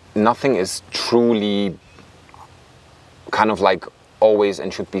nothing is truly kind of like always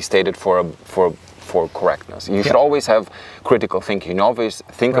and should be stated for correctness. You should always have critical thinking. You always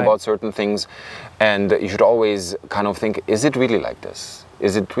think about certain things, and you should always kind of think: is it really like this?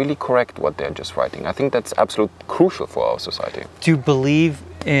 Is it really correct what they're just writing? I think that's absolutely crucial for our society. Do you believe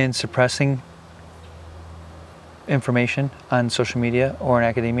in suppressing information on social media or in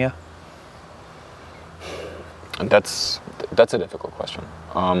academia? And that's a difficult question.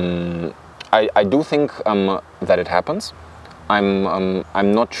 I do think that it happens. I'm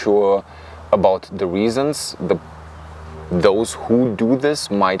not sure about the reasons. Those who do this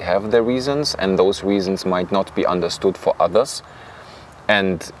might have their reasons, and those reasons might not be understood for others.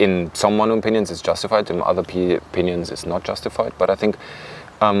 And in some opinions it's justified, in other opinions it's not justified. But I think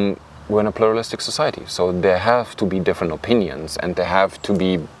we're in a pluralistic society, so there have to be different opinions, and there have to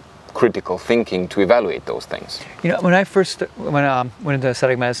be critical thinking to evaluate those things. You know, when I first went into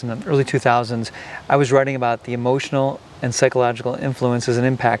aesthetic medicine in the early 2000s, I was writing about the emotional and psychological influences and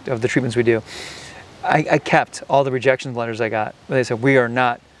impact of the treatments we do. I kept all the rejection letters I got. They said, we are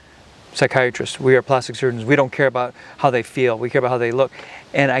not psychiatrists, we are plastic surgeons, we don't care about how they feel, we care about how they look.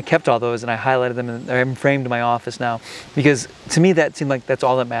 And I kept all those and I highlighted them, and they're framed in my office now, because to me that seemed like that's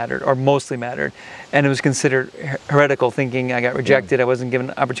all that mattered, or mostly mattered. And it was considered heretical thinking. I got rejected, I wasn't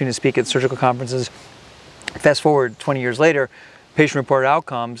given an opportunity to speak at surgical conferences. Fast forward 20 years later, patient-reported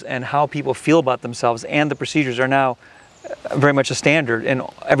outcomes and how people feel about themselves and the procedures are now very much a standard in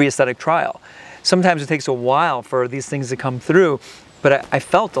every aesthetic trial. Sometimes it takes a while for these things to come through, but I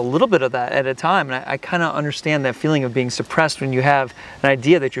felt a little bit of that at a time, and I kind of understand that feeling of being suppressed when you have an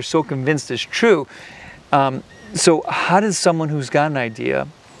idea that you're so convinced is true. So how does someone who's got an idea,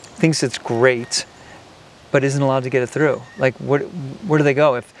 thinks it's great, but isn't allowed to get it through? Like, where do they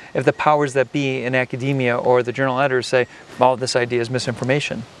go if the powers that be in academia or the journal editors say, "Oh, this idea is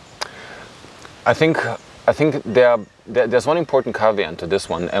misinformation"? I think there's one important caveat to this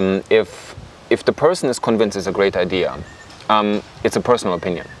one. If the person is convinced it's a great idea, it's a personal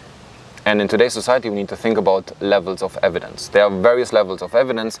opinion. And in today's society, we need to think about levels of evidence. There are various levels of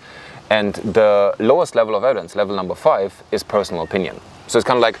evidence, and the lowest level of evidence, level number 5, is personal opinion. So it's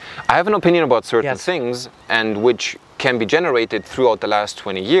kind of like, I have an opinion about certain things, and which can be generated throughout the last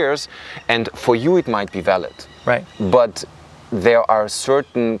 20 years, and for you it might be valid. Right. But there are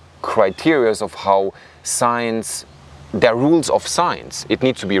certain criteria of how science there are rules of science. It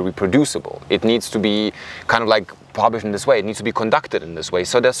needs to be reproducible. It needs to be kind of like published in this way. It needs to be conducted in this way.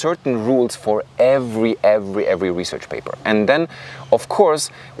 So there are certain rules for every research paper. And then, of course,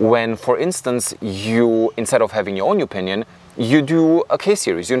 when, for instance, you, instead of having your own opinion, you do a case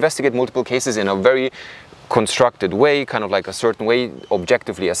series. You investigate multiple cases in a very constructed way, kind of like a certain way,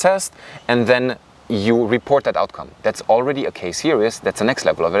 objectively assessed, and then you report that outcome. That's already a case series. That's the next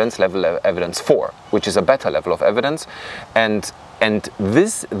level of evidence, level evidence 4, which is a better level of evidence. And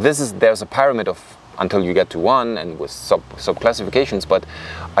this is, there's a pyramid of, until you get to 1 and with sub classifications, but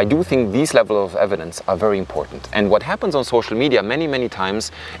I do think these levels of evidence are very important. And what happens on social media many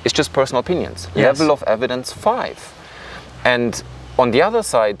times is just personal opinions. Yes. Level of evidence 5. And on the other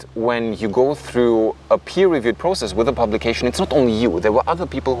side, when you go through a peer-reviewed process with a publication, it's not only you. There were other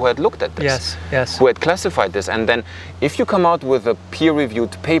people who had looked at this, who had classified this. And then if you come out with a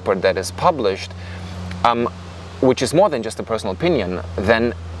peer-reviewed paper that is published, which is more than just a personal opinion,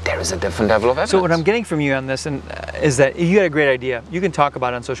 then there is a different level of evidence. So what I'm getting from you on this is that you had a great idea. You can talk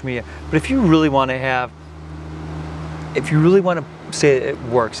about it on social media, but if you really want to say it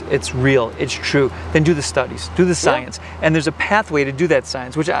works, it's real, it's true, then do the studies, do the science. Yeah. And there's a pathway to do that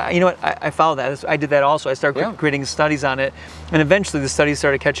science, which you know what, I follow that. I did that also. I started creating studies on it, and eventually the studies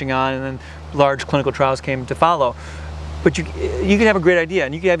started catching on, and then large clinical trials came to follow. But you can have a great idea,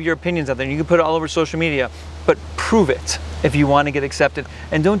 and you can have your opinions out there, and you can put it all over social media, but prove it if you want to get accepted.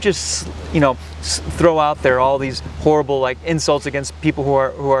 And don't just, you know, throw out there all these horrible like insults against people who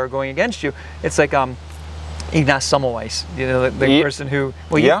are going against you. It's like Ignaz Semmelweis, you know, the person who,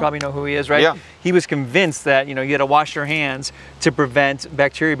 well, you probably know who he is, right? Yeah. He was convinced that, you know, you had to wash your hands to prevent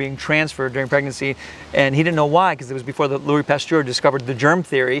bacteria being transferred during pregnancy, and he didn't know why, because it was before Louis Pasteur discovered the germ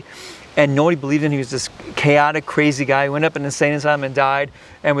theory, and nobody believed in him. He was this chaotic, crazy guy who went up in an insane asylum and died,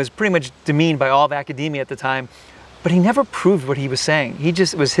 and was pretty much demeaned by all of academia at the time. But he never proved what he was saying.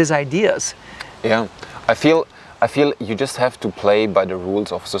 It was his ideas. Yeah, I feel you just have to play by the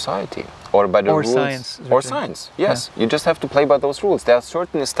rules of society, or by the rules, science. Yes, you just have to play by those rules. There are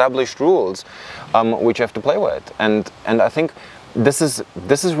certain established rules which you have to play with, and I think this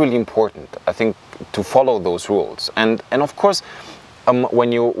is really important. I think to follow those rules, and of course,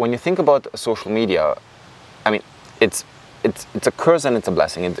 when you think about social media, I mean, it's a curse and it's a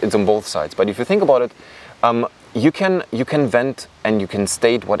blessing. It's on both sides. But if you think about it, you can vent and you can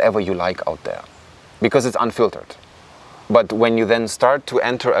state whatever you like out there, because it's unfiltered. But when you then start to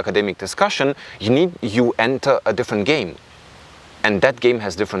enter academic discussion, you enter a different game, and that game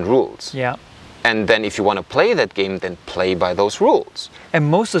has different rules. Yeah. And then if you want to play that game, then play by those rules. And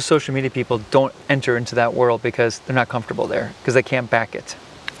most of the social media people don't enter into that world because they're not comfortable there, because they can't back it.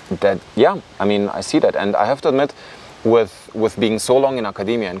 Yeah, I mean, I see that, and I have to admit, with being so long in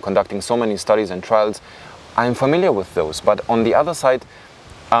academia and conducting so many studies and trials, I'm familiar with those. But on the other side,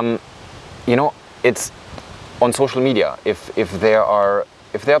 you know, it's on social media. If there are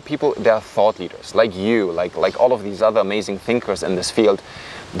people, there are thought leaders like you, like all of these other amazing thinkers in this field.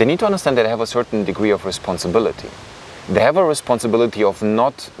 They need to understand that they have a certain degree of responsibility. They have a responsibility of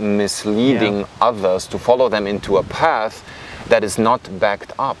not misleading others to follow them into a path that is not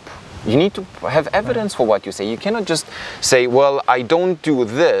backed up. You need to have evidence for what you say. You cannot just say, well, I don't do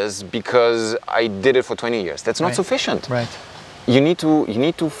this because I did it for 20 years. That's not sufficient. Right. You need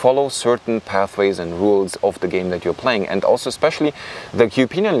to follow certain pathways and rules of the game that you're playing. And also, especially the key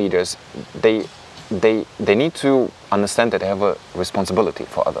opinion leaders, they need to understand that they have a responsibility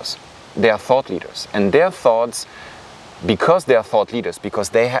for others. They are thought leaders, and their thoughts, because they are thought leaders, because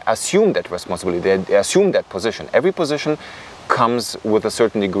they assume that responsibility, they assume that position. Every position comes with a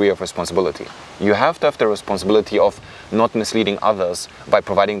certain degree of responsibility. You have to have the responsibility of not misleading others by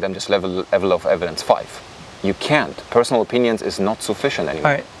providing them this level of evidence 5. You can't. Personal opinions is not sufficient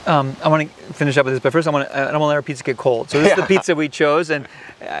anymore. All right, I want to finish up with this, but first I don't want to let our pizza get cold. So this is the pizza we chose, and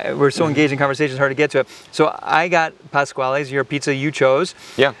we're so engaged in conversation, it's hard to get to it. So I got Pasquale's, your pizza you chose.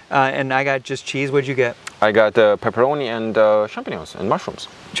 Yeah. And I got just cheese. What'd you get? I got pepperoni and champignons and mushrooms.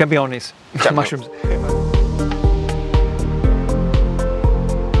 Champignons. Mushrooms.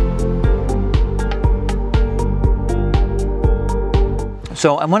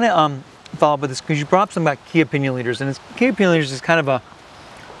 So I want to follow up with this, because you brought up something about key opinion leaders, and key opinion leaders is kind of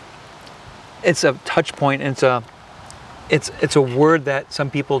it's a touch point, and it's a word that some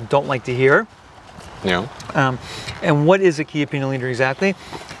people don't like to hear. Yeah. And what is a key opinion leader exactly?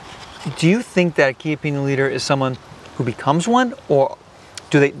 Do you think that a key opinion leader is someone who becomes one, or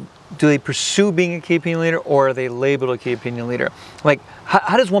do they pursue being a key opinion leader, or are they labeled a key opinion leader? Like,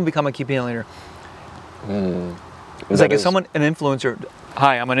 how does one become a key opinion leader? It's like, is someone an influencer?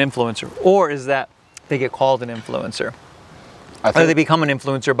 Hi, I'm an influencer. Or is that they get called an influencer? I Or think, they become an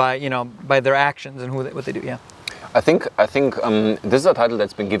influencer by, you know, by their actions and what they do. Yeah. I think this is a title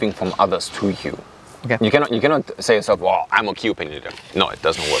that's been given from others to you. Okay. You cannot say yourself, well, I'm a key opinion leader. No, it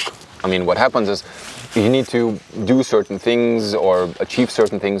doesn't work. I mean, what happens is you need to do certain things or achieve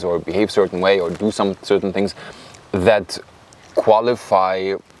certain things or behave certain way or do some certain things that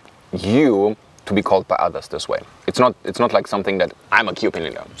qualify you to be called by others this way. It's not like something that I'm a key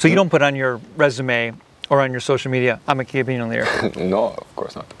opinion leader. So you don't put on your resume or on your social media, I'm a key opinion leader. No, of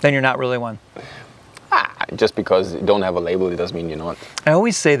course not. Then you're not really one. Just because you don't have a label, it doesn't mean you're not. I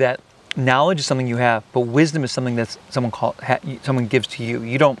always say that knowledge is something you have, but wisdom is something that someone gives to you.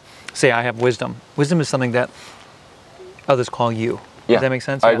 You don't say, I have wisdom. Wisdom is something that others call you. Yeah. Does that make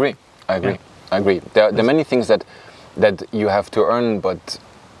sense? I Yeah. agree. I agree. Yeah. I agree. There are many things that you have to earn, but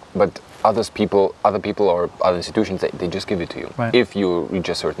other people or other institutions, they just give it to you, Right. if you reach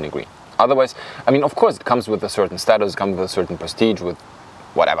a certain degree. Otherwise, I mean, of course, it comes with a certain status, it comes with a certain prestige, with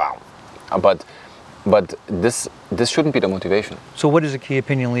whatever. But this shouldn't be the motivation. So what is a key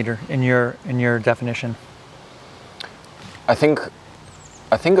opinion leader in your definition? I think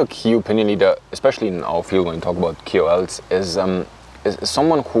a key opinion leader, especially in our field when we talk about KOLs, is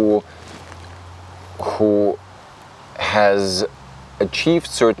someone who has achieved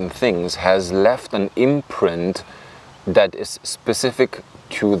certain things, has left an imprint that is specific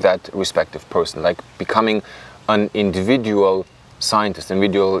to that respective person, like becoming an individual scientist,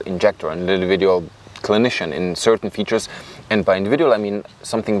 individual injector, an individual clinician in certain features. And by individual, I mean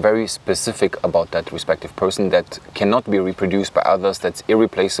something very specific about that respective person that cannot be reproduced by others, that's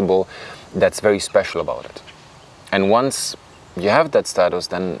irreplaceable, that's very special about it. And once you have that status,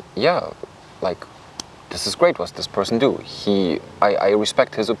 then yeah, like, this is great, what's this person do? I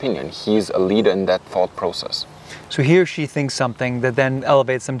respect his opinion. He's a leader in that thought process. So he or she thinks something that then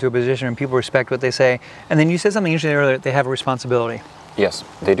elevates them to a position and people respect what they say. And then you said something interesting earlier, they have a responsibility. Yes,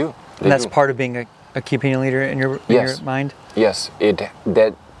 they do. And that's part of being a key opinion leader in your mind? Yes,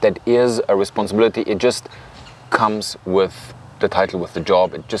 that is a responsibility. It just comes with the title, with the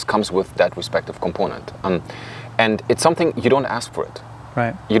job. It just comes with that respective component. And it's something, you don't ask for it.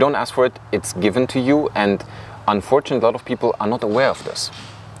 Right. You don't ask for it, it's given to you, and unfortunately a lot of people are not aware of this.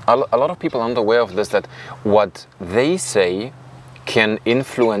 A lot of people are not aware of this, that what they say can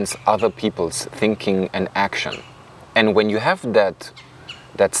influence other people's thinking and action. And when you have that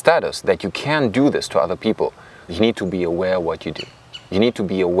status, that you can do this to other people, you need to be aware of what you do. You need to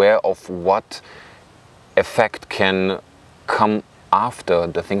be aware of what effect can come after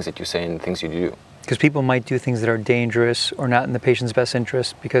the things that you say and the things you do. Because people might do things that are dangerous or not in the patient's best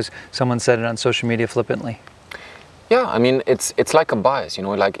interest because someone said it on social media flippantly. Yeah, I mean, it's like a bias, you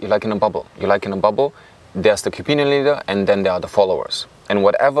know, like in a bubble. You're like in a bubble, there's the key opinion leader and then there are the followers. And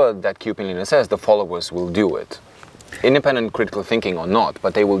whatever that key opinion leader says, the followers will do it. Independent critical thinking or not,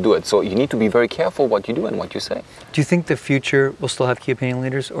 but they will do it. So you need to be very careful what you do and what you say. Do you think the future will still have key opinion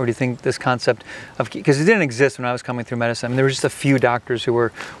leaders, or do you think this concept of, because it didn't exist when I was coming through medicine. I mean, there were just a few doctors who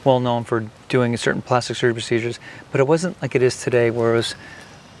were well known for doing certain plastic surgery procedures, but it wasn't like it is today where it was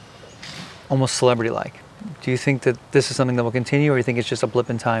almost celebrity-like. Do you think that this is something that will continue, or do you think it's just a blip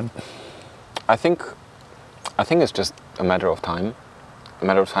in time? I think it's just a matter of time. A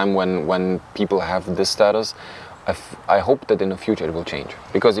matter of time when people have this status. I hope that in the future it will change.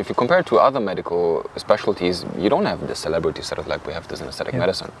 Because if you compare it to other medical specialties, you don't have this celebrity status like we have this in aesthetic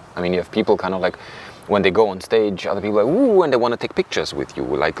medicine. I mean, you have people kind of like, when they go on stage, other people are like, ooh, and they want to take pictures with you,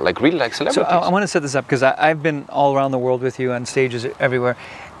 like really like celebrities. So I want to set this up because I've been all around the world with you on stages everywhere,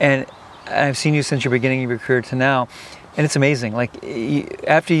 and I've seen you since your beginning of your career to now, and it's amazing. Like,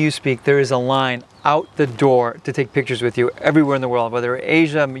 after you speak, there is a line out the door to take pictures with you everywhere in the world, whether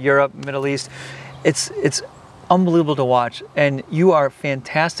Asia, Europe, Middle East. It's unbelievable to watch, and you are a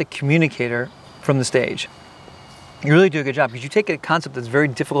fantastic communicator from the stage. You really do a good job because you take a concept that's very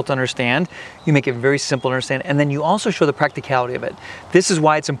difficult to understand, you make it very simple to understand, and then you also show the practicality of it. This is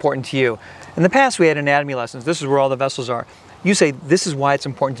why it's important to you. In the past, we had anatomy lessons. This is where all the vessels are. You say, this is why it's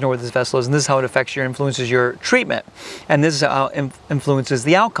important to know where this vessel is, and this is how it affects your, influences your treatment, and this is how it influences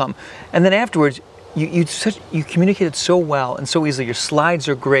the outcome. And then afterwards, you communicate it so well and so easily. Your slides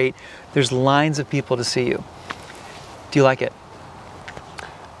are great. There's lines of people to see you. Do you like it?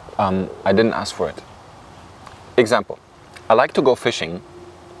 I didn't ask for it. Example, I like to go fishing,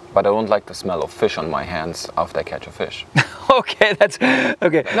 but I don't like the smell of fish on my hands after I catch a fish. Okay, that's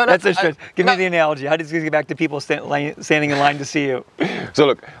okay. No, that's a stretch. Give me the analogy. How does it get back to people standing in line to see you? So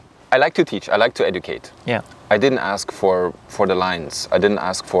look, I like to teach. I like to educate. Yeah. I didn't ask for the lines. I didn't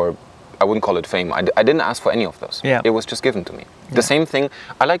ask for I wouldn't call it fame. I didn't ask for any of this. Yeah. It was just given to me. The same thing,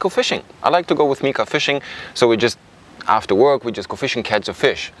 I like go fishing. I like to go with Mika fishing. So we just, after work, we just go fishing, catch a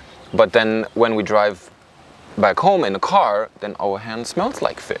fish. But then when we drive back home in the car, then our hand smells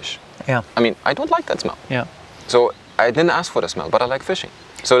like fish. Yeah. I mean, I don't like that smell. Yeah. So I didn't ask for the smell, but I like fishing.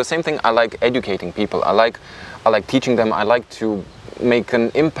 So the same thing, I like educating people. I like teaching them. I like to make an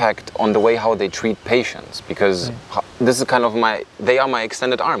impact on the way how they treat patients, because this is kind of they are my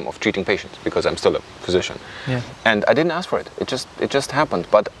extended arm of treating patients, because I'm still a physician. Yeah. And I didn't ask for it. It just happened.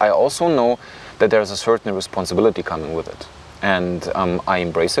 But I also know that there's a certain responsibility coming with it. And I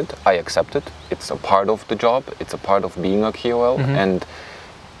embrace it. I accept it. It's a part of the job. It's a part of being a KOL. And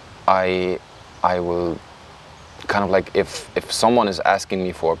I will kind of like, if someone is asking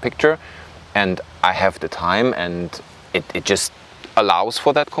me for a picture and I have the time and it just allows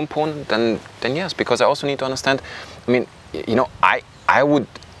for that component, then yes, because I also need to understand, I mean, you know, I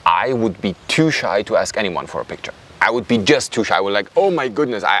would be too shy to ask anyone for a picture. I would be just too shy. I would like, oh my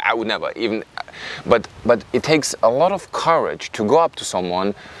goodness, I would never even, but it takes a lot of courage to go up to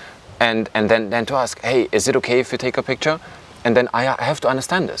someone and then to ask, hey, is it okay if you take a picture? And then I have to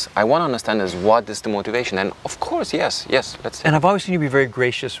understand this. I want to understand this. What is the motivation? And of course, yes, let's. And I've always seen you be very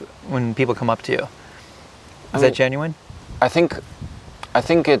gracious when people come up to you. Is that genuine? I think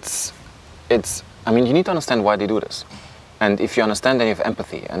it's. I mean, you need to understand why they do this, and if you understand, then you have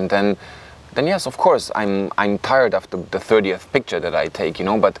empathy, and then yes, of course, I'm tired after the 30th picture that I take, you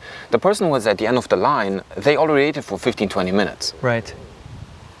know. But the person who was at the end of the line, they already waited for 15-20 minutes. Right.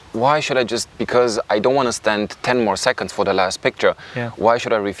 Why should I just, because I don't want to stand 10 more seconds for the last picture, why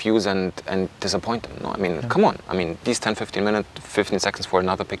should I refuse and disappoint them? No, I mean, come on. I mean, these 15 seconds for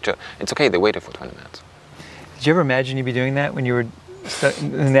another picture, it's okay, they waited for 20 minutes. Did you ever imagine you'd be doing that when you were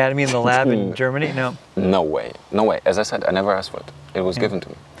anatomy in the lab in Germany? No. No way. No way. As I said, I never asked for it. It was given to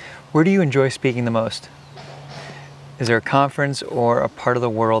me. Where do you enjoy speaking the most? Is there a conference or a part of the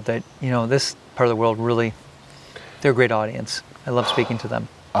world that, you know, this part of the world really, they're a great audience. I love speaking to them.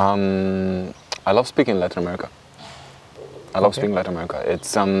 I love speaking in Latin America. I love speaking Latin America.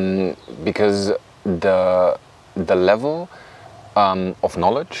 It's because the level of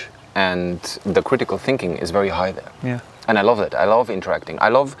knowledge and the critical thinking is very high there. Yeah. And I love it. I love interacting. I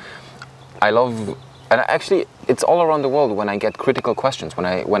love, and actually, it's all around the world when I get critical questions. When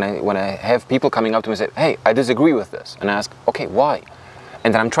I have people coming up to me and say, "Hey, I disagree with this," and I ask, "Okay, why?"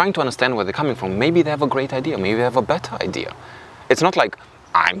 And then I'm trying to understand where they're coming from. Maybe they have a great idea. Maybe they have a better idea. It's not like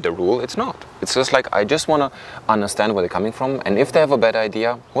I'm the rule. It's not. It's just like I just want to understand where they're coming from. And if they have a better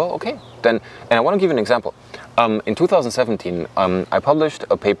idea, well, okay. Then, and I want to give you an example. In 2017, I published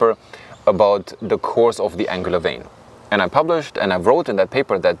a paper about the course of the angular vein. And I wrote in that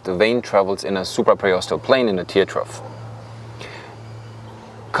paper that the vein travels in a supraperiosteal plane in a tear trough.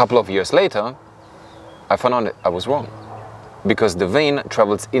 A couple of years later, I found out that I was wrong, because the vein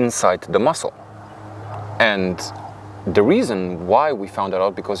travels inside the muscle. And the reason why we found that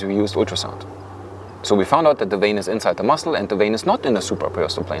out, because we used ultrasound. So we found out that the vein is inside the muscle and the vein is not in the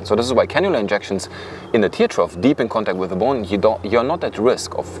supraperiosteal plane. So this is why cannula injections in the tear trough, deep in contact with the bone, you're not at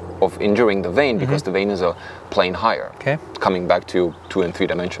risk of injuring the vein, because the vein is a plane higher, coming back to 2 and 3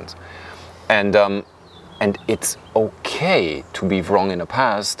 dimensions. And it's okay to be wrong in the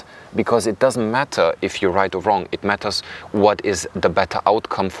past, because it doesn't matter if you're right or wrong. It matters what is the better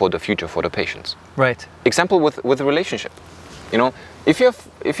outcome for the future for the patients. Right. Example with a relationship. You know, if you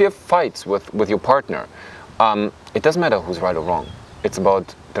have fights with your partner, it doesn't matter who's right or wrong. It's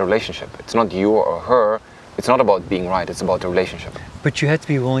about the relationship. It's not you or her. It's not about being right. It's about the relationship. But you have to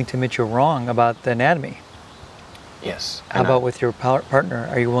be willing to admit you're wrong about the anatomy. Yes. How about with your partner?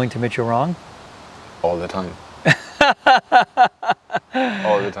 Are you willing to admit you're wrong? All the time.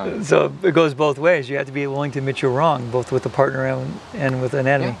 All the time. So it goes both ways. You have to be willing to admit you're wrong, both with the partner and with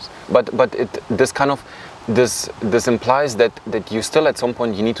anatomy. Yes. But this implies that you still at some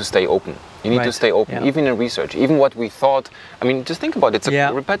point you need to stay open. You need to stay open, even in research. Even what we thought, I mean, just think about it. It's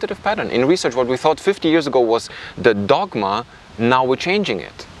a repetitive pattern. In research, what we thought 50 years ago was the dogma, now we're changing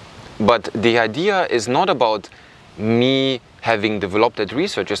it. But the idea is not about me having developed that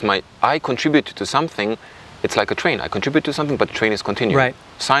research. I contributed to something. It's like a train. I contribute to something, but the train is continuing. Right.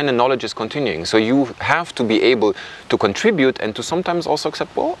 Science and knowledge is continuing. So you have to be able to contribute and to sometimes also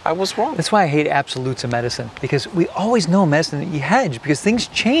accept, well, I was wrong. That's why I hate absolutes in medicine, because we always know medicine, you hedge, because things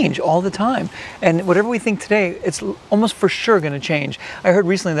change all the time. And whatever we think today, it's almost for sure going to change. I heard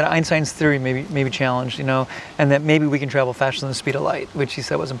recently that Einstein's theory may be challenged, you know, and that maybe we can travel faster than the speed of light, which he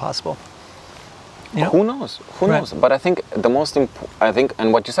said was impossible. You know? Who knows? Who knows? But I think the most important,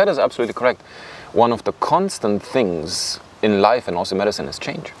 and what you said is absolutely correct. One of the constant things in life and also medicine is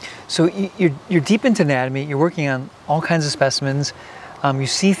change. So you're deep into anatomy. You're working on all kinds of specimens. You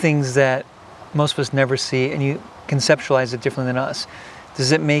see things that most of us never see, and you conceptualize it differently than us.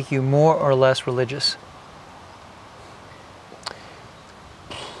 Does it make you more or less religious?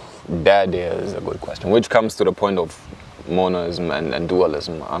 That is a good question, which comes to the point of monism and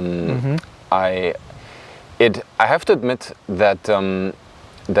dualism. I have to admit that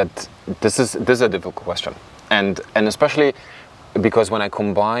that this is a difficult question, and especially because when I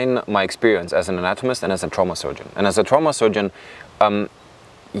combine my experience as an anatomist and as a trauma surgeon,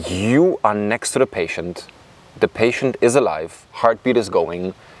 you are next to the patient is alive, heartbeat is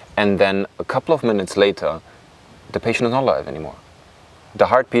going, and then a couple of minutes later, the patient is not alive anymore. The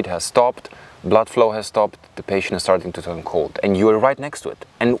heartbeat has stopped, blood flow has stopped, the patient is starting to turn cold, and you are right next to it.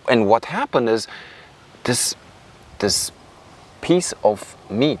 And what happened is this piece of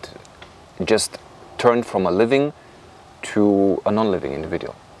meat just turned from a living to a non-living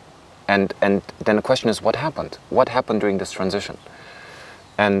individual. And then the question is, what happened? What happened during this transition?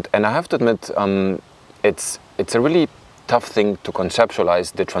 And I have to admit, it's a really tough thing to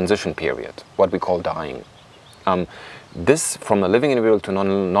conceptualize the transition period, what we call dying. This from a living individual to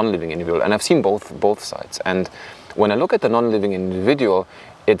non-living individual, and I've seen both sides. And when I look at the non-living individual,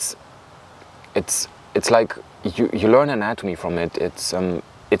 it's like you learn anatomy from it.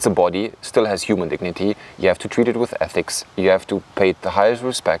 It's a body, still has human dignity. You have to treat it with ethics. You have to pay it the highest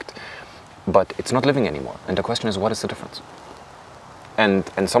respect, but it's not living anymore. And the question is, what is the difference?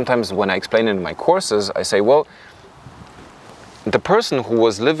 And sometimes when I explain it in my courses, I say, well, the person who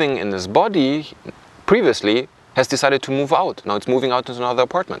was living in this body previously has decided to move out. Now it's moving out into another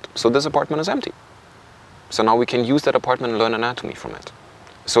apartment. So this apartment is empty. So now we can use that apartment and learn anatomy from it.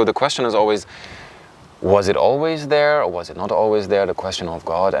 So the question is always, was it always there or was it not always there? The question of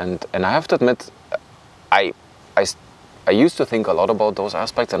God. And I have to admit, I used to think a lot about those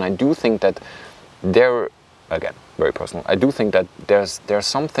aspects, and I do think that again, very personal, I do think that there's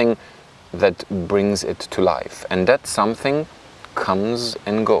something that brings it to life, and that something comes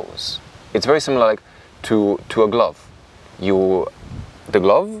and goes. It's very similar like to a glove. The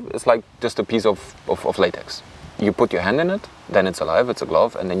glove is like just a piece of latex. You put your hand in it, then it's alive, it's a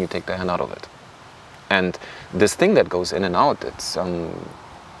glove, and then you take the hand out of it. And this thing that goes in and out, there's something.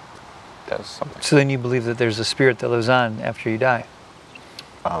 So then you believe that there's a spirit that lives on after you die?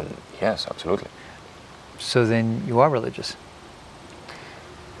 Yes, absolutely. So then you are religious?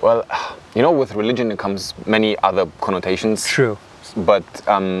 Well, with religion it comes many other connotations. True. But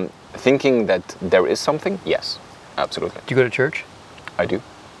thinking that there is something, yes, absolutely. Do you go to church? I do.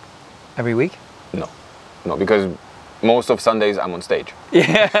 Every week? No, because most of Sundays I'm on stage.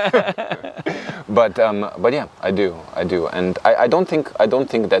 Yeah. But yeah, I do, and I don't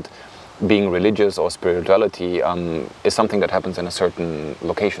think that being religious or spirituality is something that happens in a certain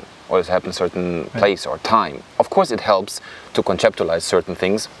location or it happens in a certain place or time. Of course, it helps to conceptualize certain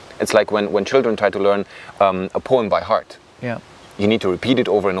things. It's like when children try to learn a poem by heart. Yeah. You need to repeat it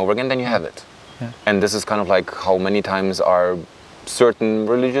over and over again, then you have it. Yeah. And this is kind of like how many times are certain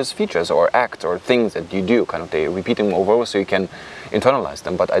religious features or acts or things that you do, kind of they repeat them over so you can internalize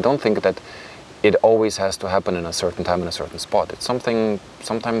them. But I don't think that it always has to happen in a certain time in a certain spot. It's something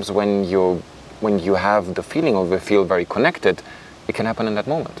sometimes when you have the feeling or you feel very connected, it can happen in that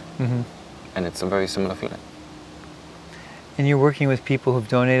moment. Mm-hmm. And it's a very similar feeling. And you're working with people who've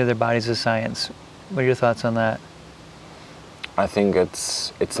donated their bodies to science. What are your thoughts on that? I think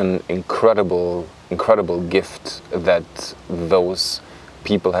it's an incredible gift that those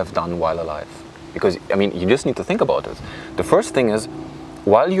people have done while alive. Because, I mean, you just need to think about it. The first thing is,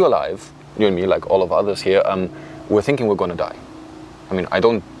 while you're alive, you and me, like all of others here, we're thinking we're going to die. I mean, I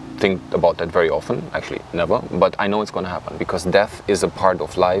don't think about that very often, actually, never, but I know it's going to happen because death is a part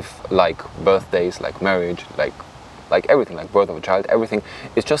of life, like birthdays, like marriage, like everything, like birth of a child, everything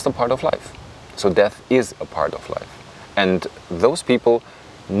is just a part of life. So death is a part of life. And those people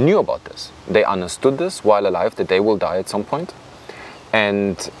knew about this. They understood this while alive, that they will die at some point.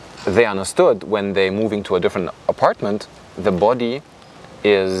 And they understood when they're moving to a different apartment, the body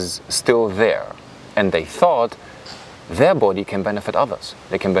is still there. And they thought their body can benefit others.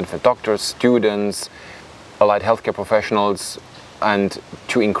 They can benefit doctors, students, allied healthcare professionals, and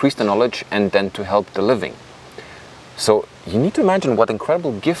to increase the knowledge and then to help the living. So you need to imagine what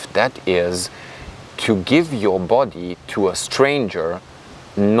incredible gift that is, to give your body to a stranger,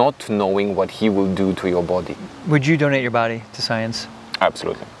 not knowing what he will do to your body. Would you donate your body to science?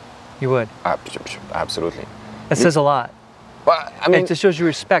 Absolutely. You would? Absolutely. That says a lot. Well, I mean, it just shows you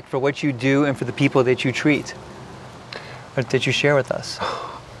respect for what you do and for the people that you treat, or that you share with us.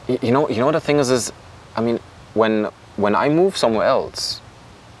 You know the thing is I mean, when when I move somewhere else,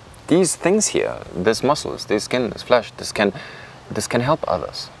 these things here, this muscles, this skin, this flesh, this can help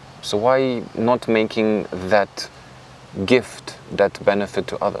others. So why not making that gift, that benefit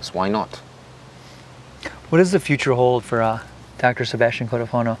to others? Why not? What does the future hold for Dr. Sebastian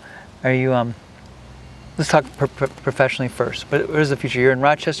Cotofana? Are you, let's talk professionally first, but what is the future? You're in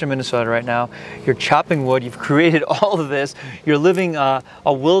Rochester, Minnesota right now. You're chopping wood. You've created all of this. You're living a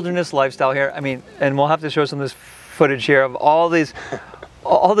wilderness lifestyle here. I mean, and we'll have to show some of this footage here of all this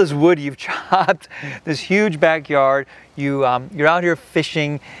wood you've chopped, this huge backyard. You're out here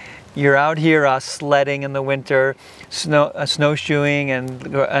fishing. You're out here sledding in the winter, snowshoeing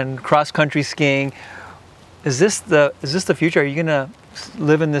and cross-country skiing. Is this the future? Are you gonna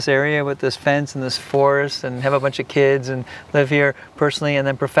live in this area with this fence and this forest and have a bunch of kids and live here personally, and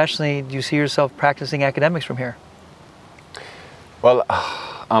then professionally, do you see yourself practicing academics from here? Well,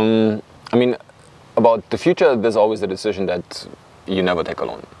 I mean, about the future, there's always a decision that you never take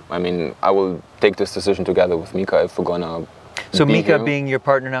alone. I mean, I will take this decision together with Mika if we're gonna. So Mika here. being your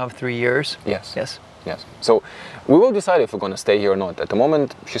partner now of 3 years? Yes. Yes. Yes. So we will decide if we're going to stay here or not. At the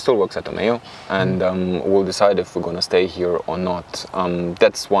moment, she still works at the Mayo, and we'll decide if we're going to stay here or not.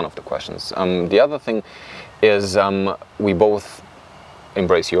 That's one of the questions. The other thing is we both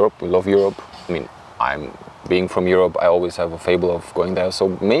embrace Europe. We love Europe. I mean, being from Europe, I always have a fable of going there.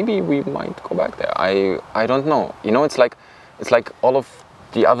 So maybe we might go back there. I don't know. You know, it's like all of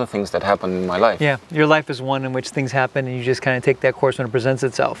the other things that happen in my life. Yeah, your life is one in which things happen, and you just kind of take that course when it presents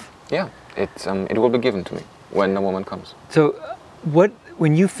itself. Yeah, it will be given to me when the moment comes. So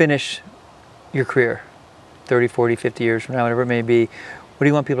when you finish your career, 30, 40, 50 years from now, whatever it may be, what do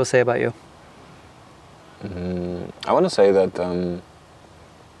you want people to say about you? I want to say that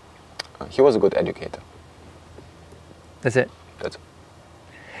he was a good educator. That's it? That's it.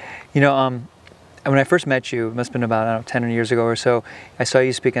 You know, when I first met you, it must have been about, I don't know, 10 years ago or so, I saw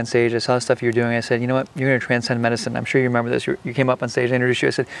you speak on stage, I saw the stuff you were doing, I said, you know what, you're going to transcend medicine. I'm sure you remember this. You came up on stage, I introduced you,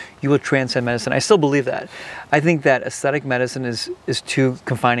 I said, you will transcend medicine. I still believe that. I think that aesthetic medicine is too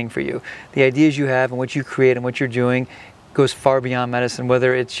confining for you. The ideas you have and what you create and what you're doing goes far beyond medicine,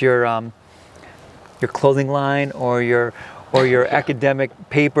 whether it's your clothing line or your academic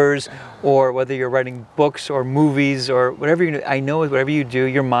papers, or whether you're writing books or movies or whatever you do. I know whatever you do,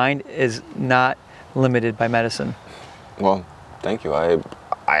 your mind is not limited by medicine. Well, thank you. I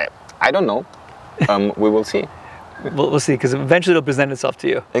don't know. We will see. We'll see, because eventually it'll present itself to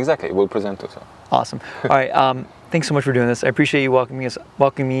you. Exactly, it will present itself. Awesome. All right. Thanks so much for doing this. I appreciate you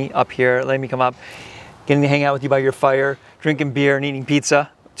welcoming me up here, letting me come up, getting to hang out with you by your fire, drinking beer and eating pizza.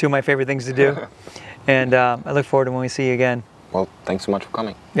 Two of my favorite things to do. And I look forward to when we see you again. Well, thanks so much for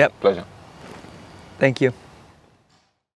coming. Yep. Pleasure. Thank you.